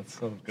stats.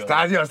 Oh god.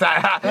 Stats,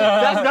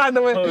 that's got in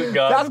the way. Oh,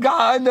 that's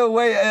got in the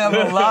way of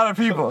a lot of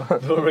people.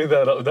 Don't bring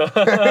that up.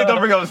 Don't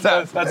bring up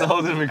stats. That's a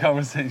whole different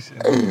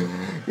conversation.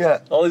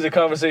 All these are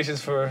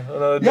conversations for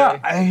another day.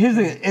 Yeah, here's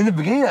in the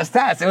beginning of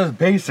stats, it was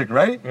basic,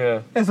 right?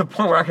 Yeah. There's a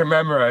point where I can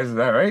memorize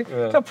that, right?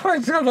 The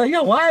point I was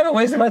like, why am I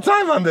wasting my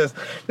time on this?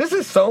 This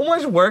is so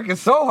much work.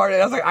 It's so hard.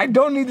 And I was like, I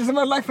don't need this in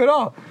my life at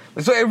all.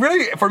 So it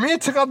really, for me,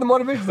 it took out the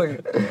motivation.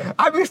 Like,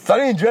 I'd be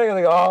studying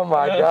drilling, like, oh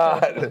my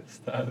god.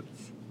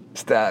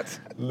 Stats.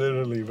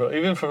 Literally, bro.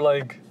 Even for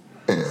like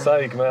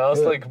psych, man. I was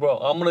like, bro,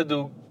 I'm gonna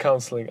do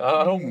counseling.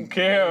 I don't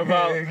care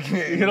about,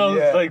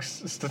 like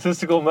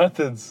statistical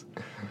methods.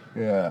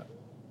 But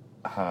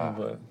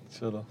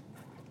chill.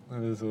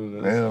 It is what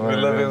it is. We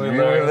live and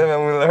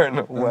we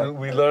learn.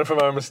 We learn from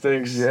our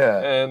mistakes.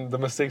 And the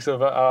mistakes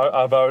of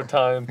our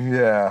time.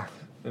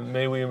 And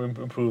may we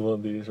improve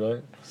on these,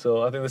 right?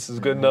 So I think this is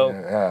a good note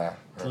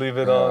to leave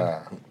it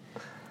on.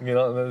 You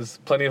know, there's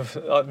plenty of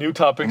new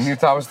topics to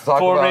talk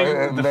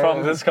forming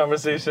from this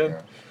conversation.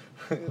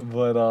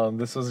 But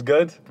this was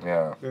good.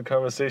 Good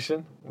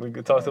conversation. We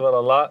talked about a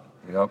lot.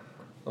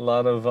 A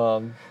lot of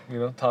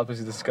topics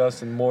to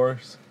discuss and more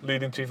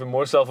leading to even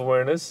more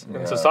self-awareness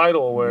and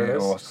societal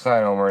awareness.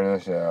 Societal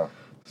awareness,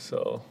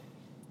 So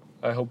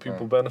I hope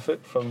people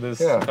benefit from this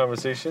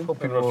conversation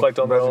and reflect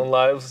on their own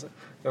lives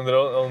and their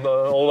own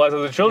lives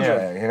of their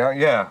children. You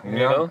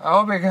know? I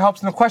hope it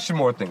helps them to question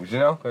more things, you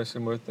know?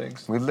 Question more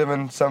things. We live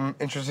in some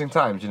interesting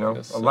times, you know?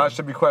 Yes, a lot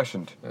should be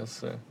questioned. Yes,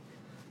 sir.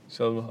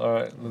 So, all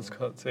right, let's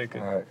take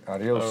it. All right,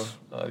 adios.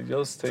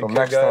 Adios. Take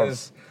care,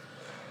 guys.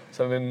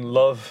 Sending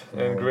love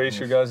and grace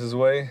your guys'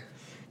 way.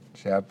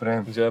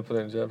 Japren.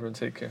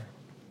 Take care.